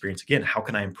through this experience again. How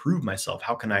can I improve myself?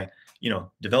 How can I,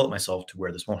 develop myself to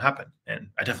where this won't happen? And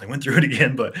I definitely went through it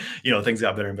again, but things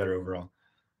got better and better overall.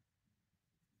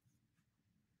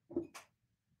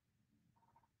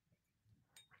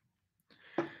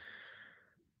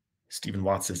 Stephen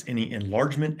Watts says, any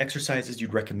enlargement exercises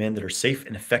you'd recommend that are safe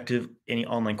and effective? Any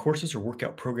online courses or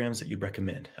workout programs that you'd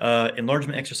recommend?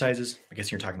 Enlargement exercises, I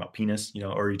guess you're talking about penis,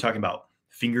 or are you talking about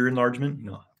finger enlargement?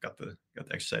 I've got the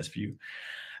exercise for you.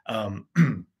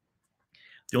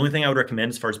 The only thing I would recommend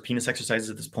as far as penis exercises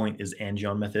at this point is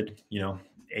Angion method,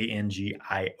 Angion.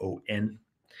 I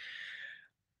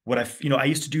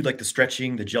used to do like the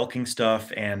stretching, the jelqing stuff,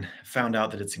 and found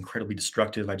out that it's incredibly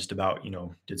destructive. I just about,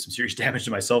 did some serious damage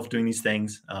to myself doing these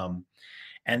things.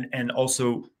 And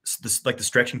also this, like the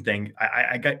stretching thing,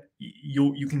 I got,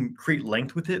 you can create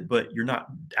length with it, but you're not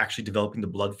actually developing the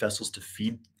blood vessels to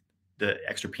feed the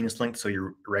extra penis length. So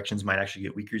your erections might actually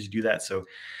get weaker as you do that. So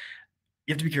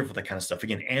you have to be careful with that kind of stuff.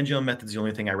 Again, Angion method is the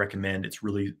only thing I recommend. It's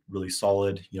really, really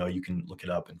solid. You can look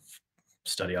it up and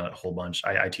study on it a whole bunch.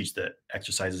 I teach the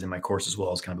exercises in my course as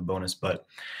well as kind of a bonus, but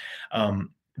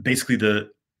basically the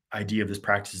idea of this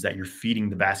practice is that you're feeding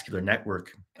the vascular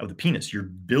network of the penis. You're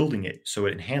building it so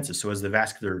it enhances. So as the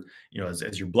vascular,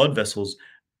 as your blood vessels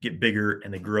get bigger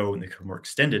and they grow and they become more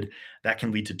extended, that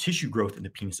can lead to tissue growth in the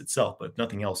penis itself. But if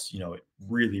nothing else, it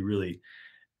really, really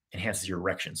enhances your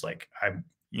erections. Like I've,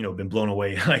 been blown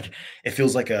away. Like it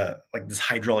feels like this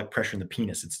hydraulic pressure in the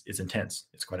penis. It's intense.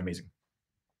 It's quite amazing.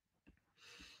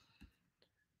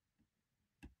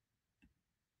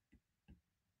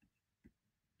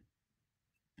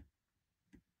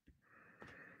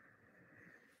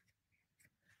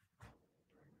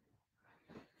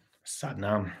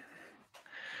 Satnam.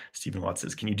 Stephen Watts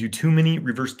says, can you do too many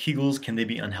reverse Kegels? Can they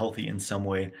be unhealthy in some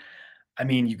way? I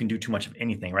mean, you can do too much of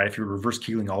anything, right? If you're reverse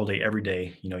Kegling all day, every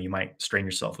day, you might strain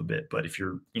yourself a bit. But if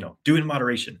you're, do it in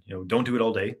moderation. Don't do it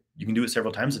all day. You can do it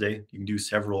several times a day. You can do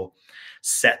several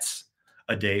sets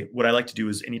a day. What I like to do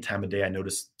is any time of day I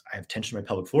notice I have tension in my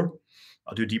pelvic floor,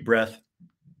 I'll do a deep breath,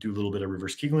 do a little bit of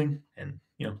reverse Kegling, and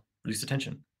release the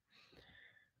tension.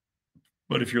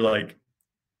 But if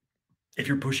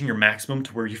you're pushing your maximum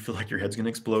to where you feel like your head's going to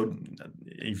explode,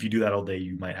 if you do that all day,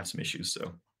 you might have some issues.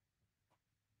 So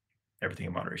everything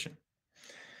in moderation.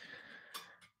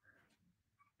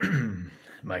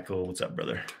 Michael, what's up,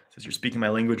 brother? Says you're speaking my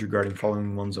language regarding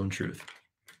following one's own truth.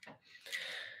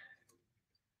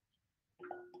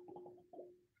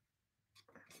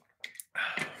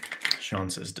 Sean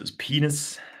says, does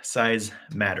penis size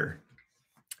matter?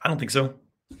 I don't think so.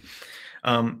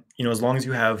 As long as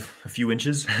you have a few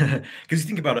inches, because you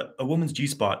think about it, a woman's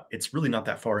G-spot, it's really not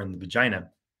that far in the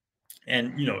vagina.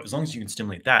 And, as long as you can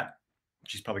stimulate that,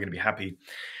 she's probably going to be happy.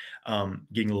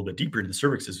 Getting a little bit deeper into the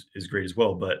cervix is great as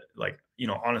well. But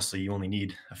honestly, you only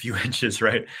need a few inches,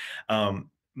 right?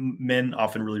 Men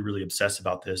often really, really obsess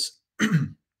about this.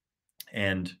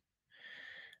 And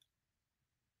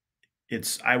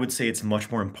I would say it's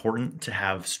much more important to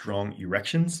have strong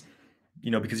erections,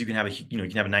 because you can have you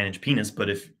can have a 9-inch penis, but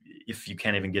if you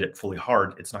can't even get it fully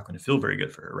hard, it's not going to feel very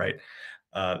good for her, right?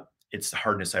 It's the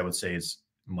hardness, I would say, is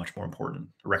much more important,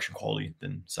 erection quality,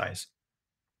 than size.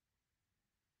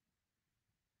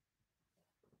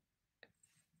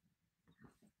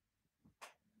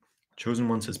 Chosen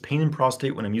One says, pain in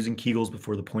prostate when I'm using Kegels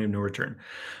before the point of no return.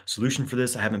 Solution for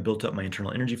this, I haven't built up my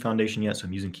internal energy foundation yet, so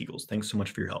I'm using Kegels. Thanks so much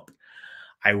for your help.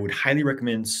 I would highly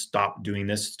recommend stop doing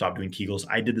this, stop doing Kegels.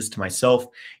 I did this to myself.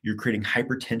 You're creating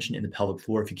hypertension in the pelvic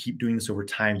floor. If you keep doing this over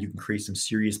time, you can create some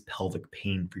serious pelvic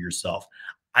pain for yourself.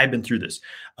 I've been through this.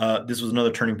 This was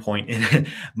another turning point in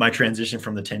my transition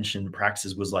from the tension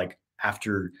practices, was like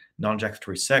after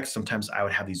non-ejaculatory sex, sometimes I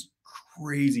would have these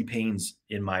crazy pains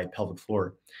in my pelvic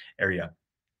floor area.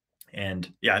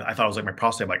 And yeah, I thought it was like my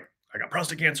prostate. I'm like, I got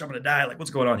prostate cancer. I'm going to die. Like,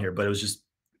 what's going on here? But it was just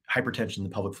hypertension in the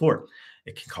pelvic floor.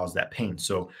 It can cause that pain.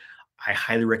 So I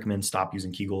highly recommend stop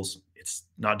using Kegels. It's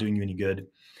not doing you any good.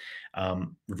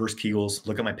 Reverse Kegels.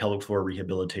 Look at my pelvic floor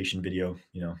rehabilitation video.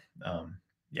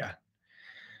 Yeah,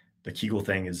 the Kegel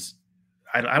thing is,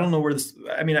 I don't know where this,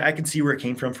 I mean, I can see where it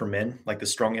came from for men, like the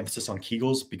strong emphasis on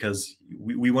Kegels, because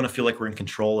we want to feel like we're in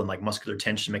control, and like muscular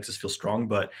tension makes us feel strong.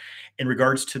 But in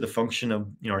regards to the function of,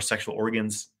 our sexual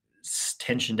organs,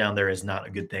 tension down there is not a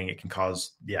good thing. It can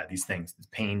cause, these things, this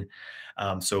pain.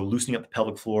 So loosening up the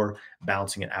pelvic floor,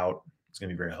 balancing it out is going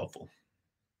to be very helpful.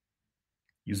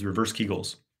 Use the reverse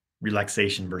Kegels,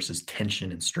 relaxation versus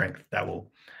tension and strength. That will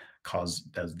cause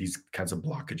these kinds of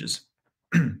blockages.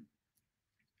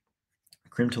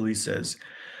 Crimtally says,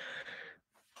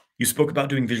 you spoke about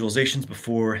doing visualizations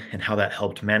before and how that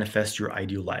helped manifest your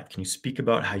ideal life. Can you speak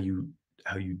about how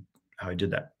I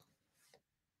did that?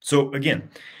 So again,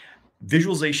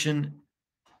 visualization,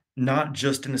 not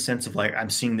just in the sense of like I'm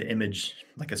seeing the image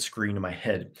like a screen in my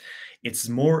head. It's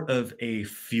more of a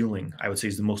feeling, I would say,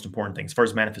 is the most important thing as far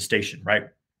as manifestation, right?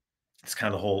 It's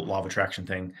kind of the whole law of attraction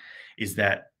thing, is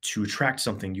that to attract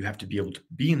something, you have to be able to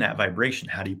be in that vibration.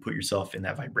 How do you put yourself in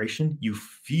that vibration? You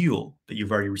feel that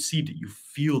you've already received it. You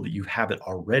feel that you have it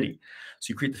already.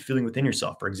 So you create the feeling within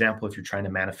yourself. For example, if you're trying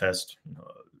to manifest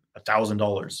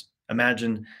 $1,000,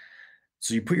 imagine,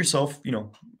 so you put yourself,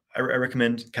 I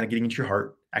recommend kind of getting into your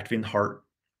heart, activating the heart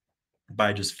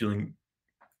by just putting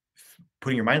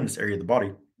your mind in this area of the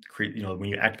body. When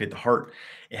you activate the heart,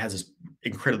 it has this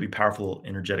incredibly powerful,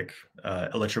 energetic,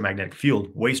 electromagnetic field,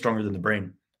 way stronger than the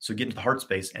brain. So get into the heart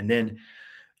space, and then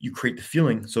you create the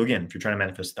feeling. So again, if you're trying to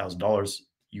manifest $1,000,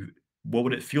 what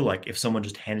would it feel like if someone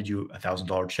just handed you a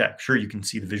 $1,000 check? Sure, you can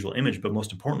see the visual image, but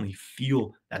most importantly,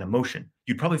 feel that emotion.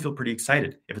 You'd probably feel pretty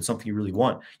excited if it's something you really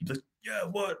want. You'd be like, yeah,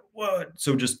 what?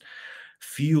 So just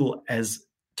feel as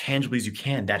tangibly as you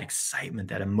can that excitement,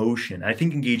 that emotion. I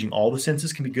think engaging all the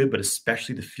senses can be good, but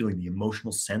especially the feeling, the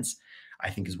emotional sense,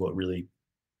 I think is what really,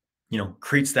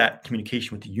 creates that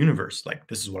communication with the universe. Like,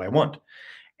 this is what I want.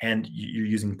 And you're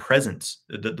using presence,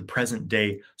 the present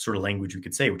day sort of language, you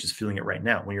could say, which is feeling it right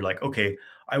now. When you're like, okay,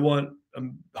 I want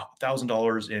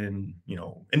 $1,000 in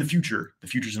the future. The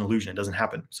future's an illusion. It doesn't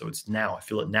happen. So it's now. I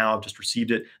feel it now. I've just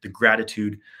received it. The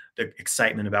gratitude, the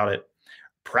excitement about it.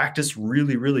 Practice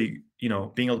really, really,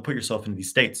 being able to put yourself into these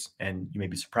states, and you may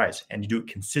be surprised. And you do it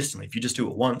consistently. If you just do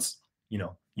it once,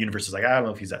 universe is like, I don't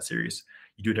know if he's that serious.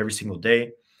 You do it every single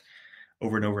day,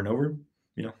 over and over and over,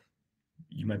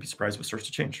 you might be surprised what starts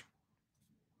to change.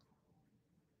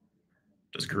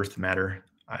 Does girth matter?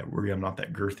 I worry I'm not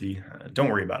that girthy. Don't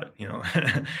worry about it,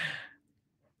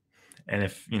 And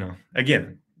if,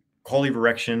 again, quality of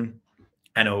erection,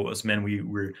 I know us men, we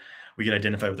get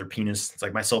identified with our penis. It's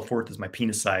like my self-worth is my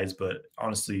penis size, but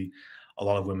honestly, a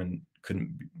lot of women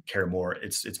couldn't care more.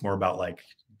 It's more about like,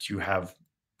 do you have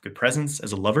good presence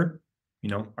as a lover?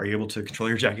 Are you able to control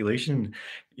your ejaculation?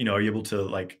 Are you able to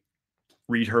like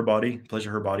read her body,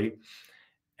 pleasure her body,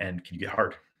 and can you get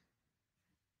hard?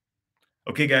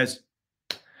 Okay, guys.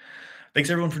 Thanks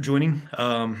everyone for joining.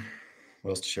 What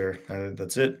else to share?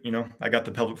 That's it. I got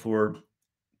the pelvic floor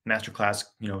masterclass,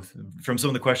 from some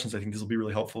of the questions. I think this will be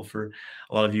really helpful for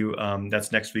a lot of you.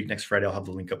 That's next week, next Friday. I'll have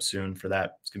the link up soon for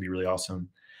that. It's gonna be really awesome.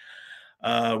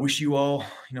 Wish you all,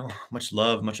 much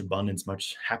love, much abundance,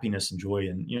 much happiness and joy.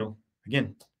 And,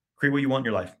 again, create what you want in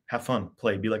your life. Have fun,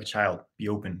 play, be like a child, be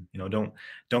open.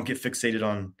 Don't get fixated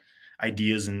on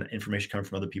ideas and information coming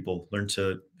from other people. Learn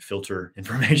to filter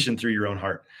information through your own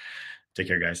heart. Take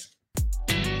care, guys.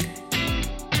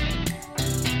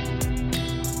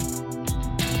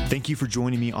 Thank you for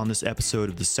joining me on this episode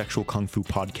of the Sexual Kung Fu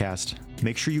Podcast.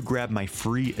 Make sure you grab my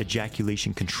free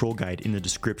ejaculation control guide in the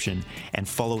description and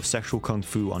follow Sexual Kung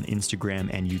Fu on Instagram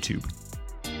and YouTube.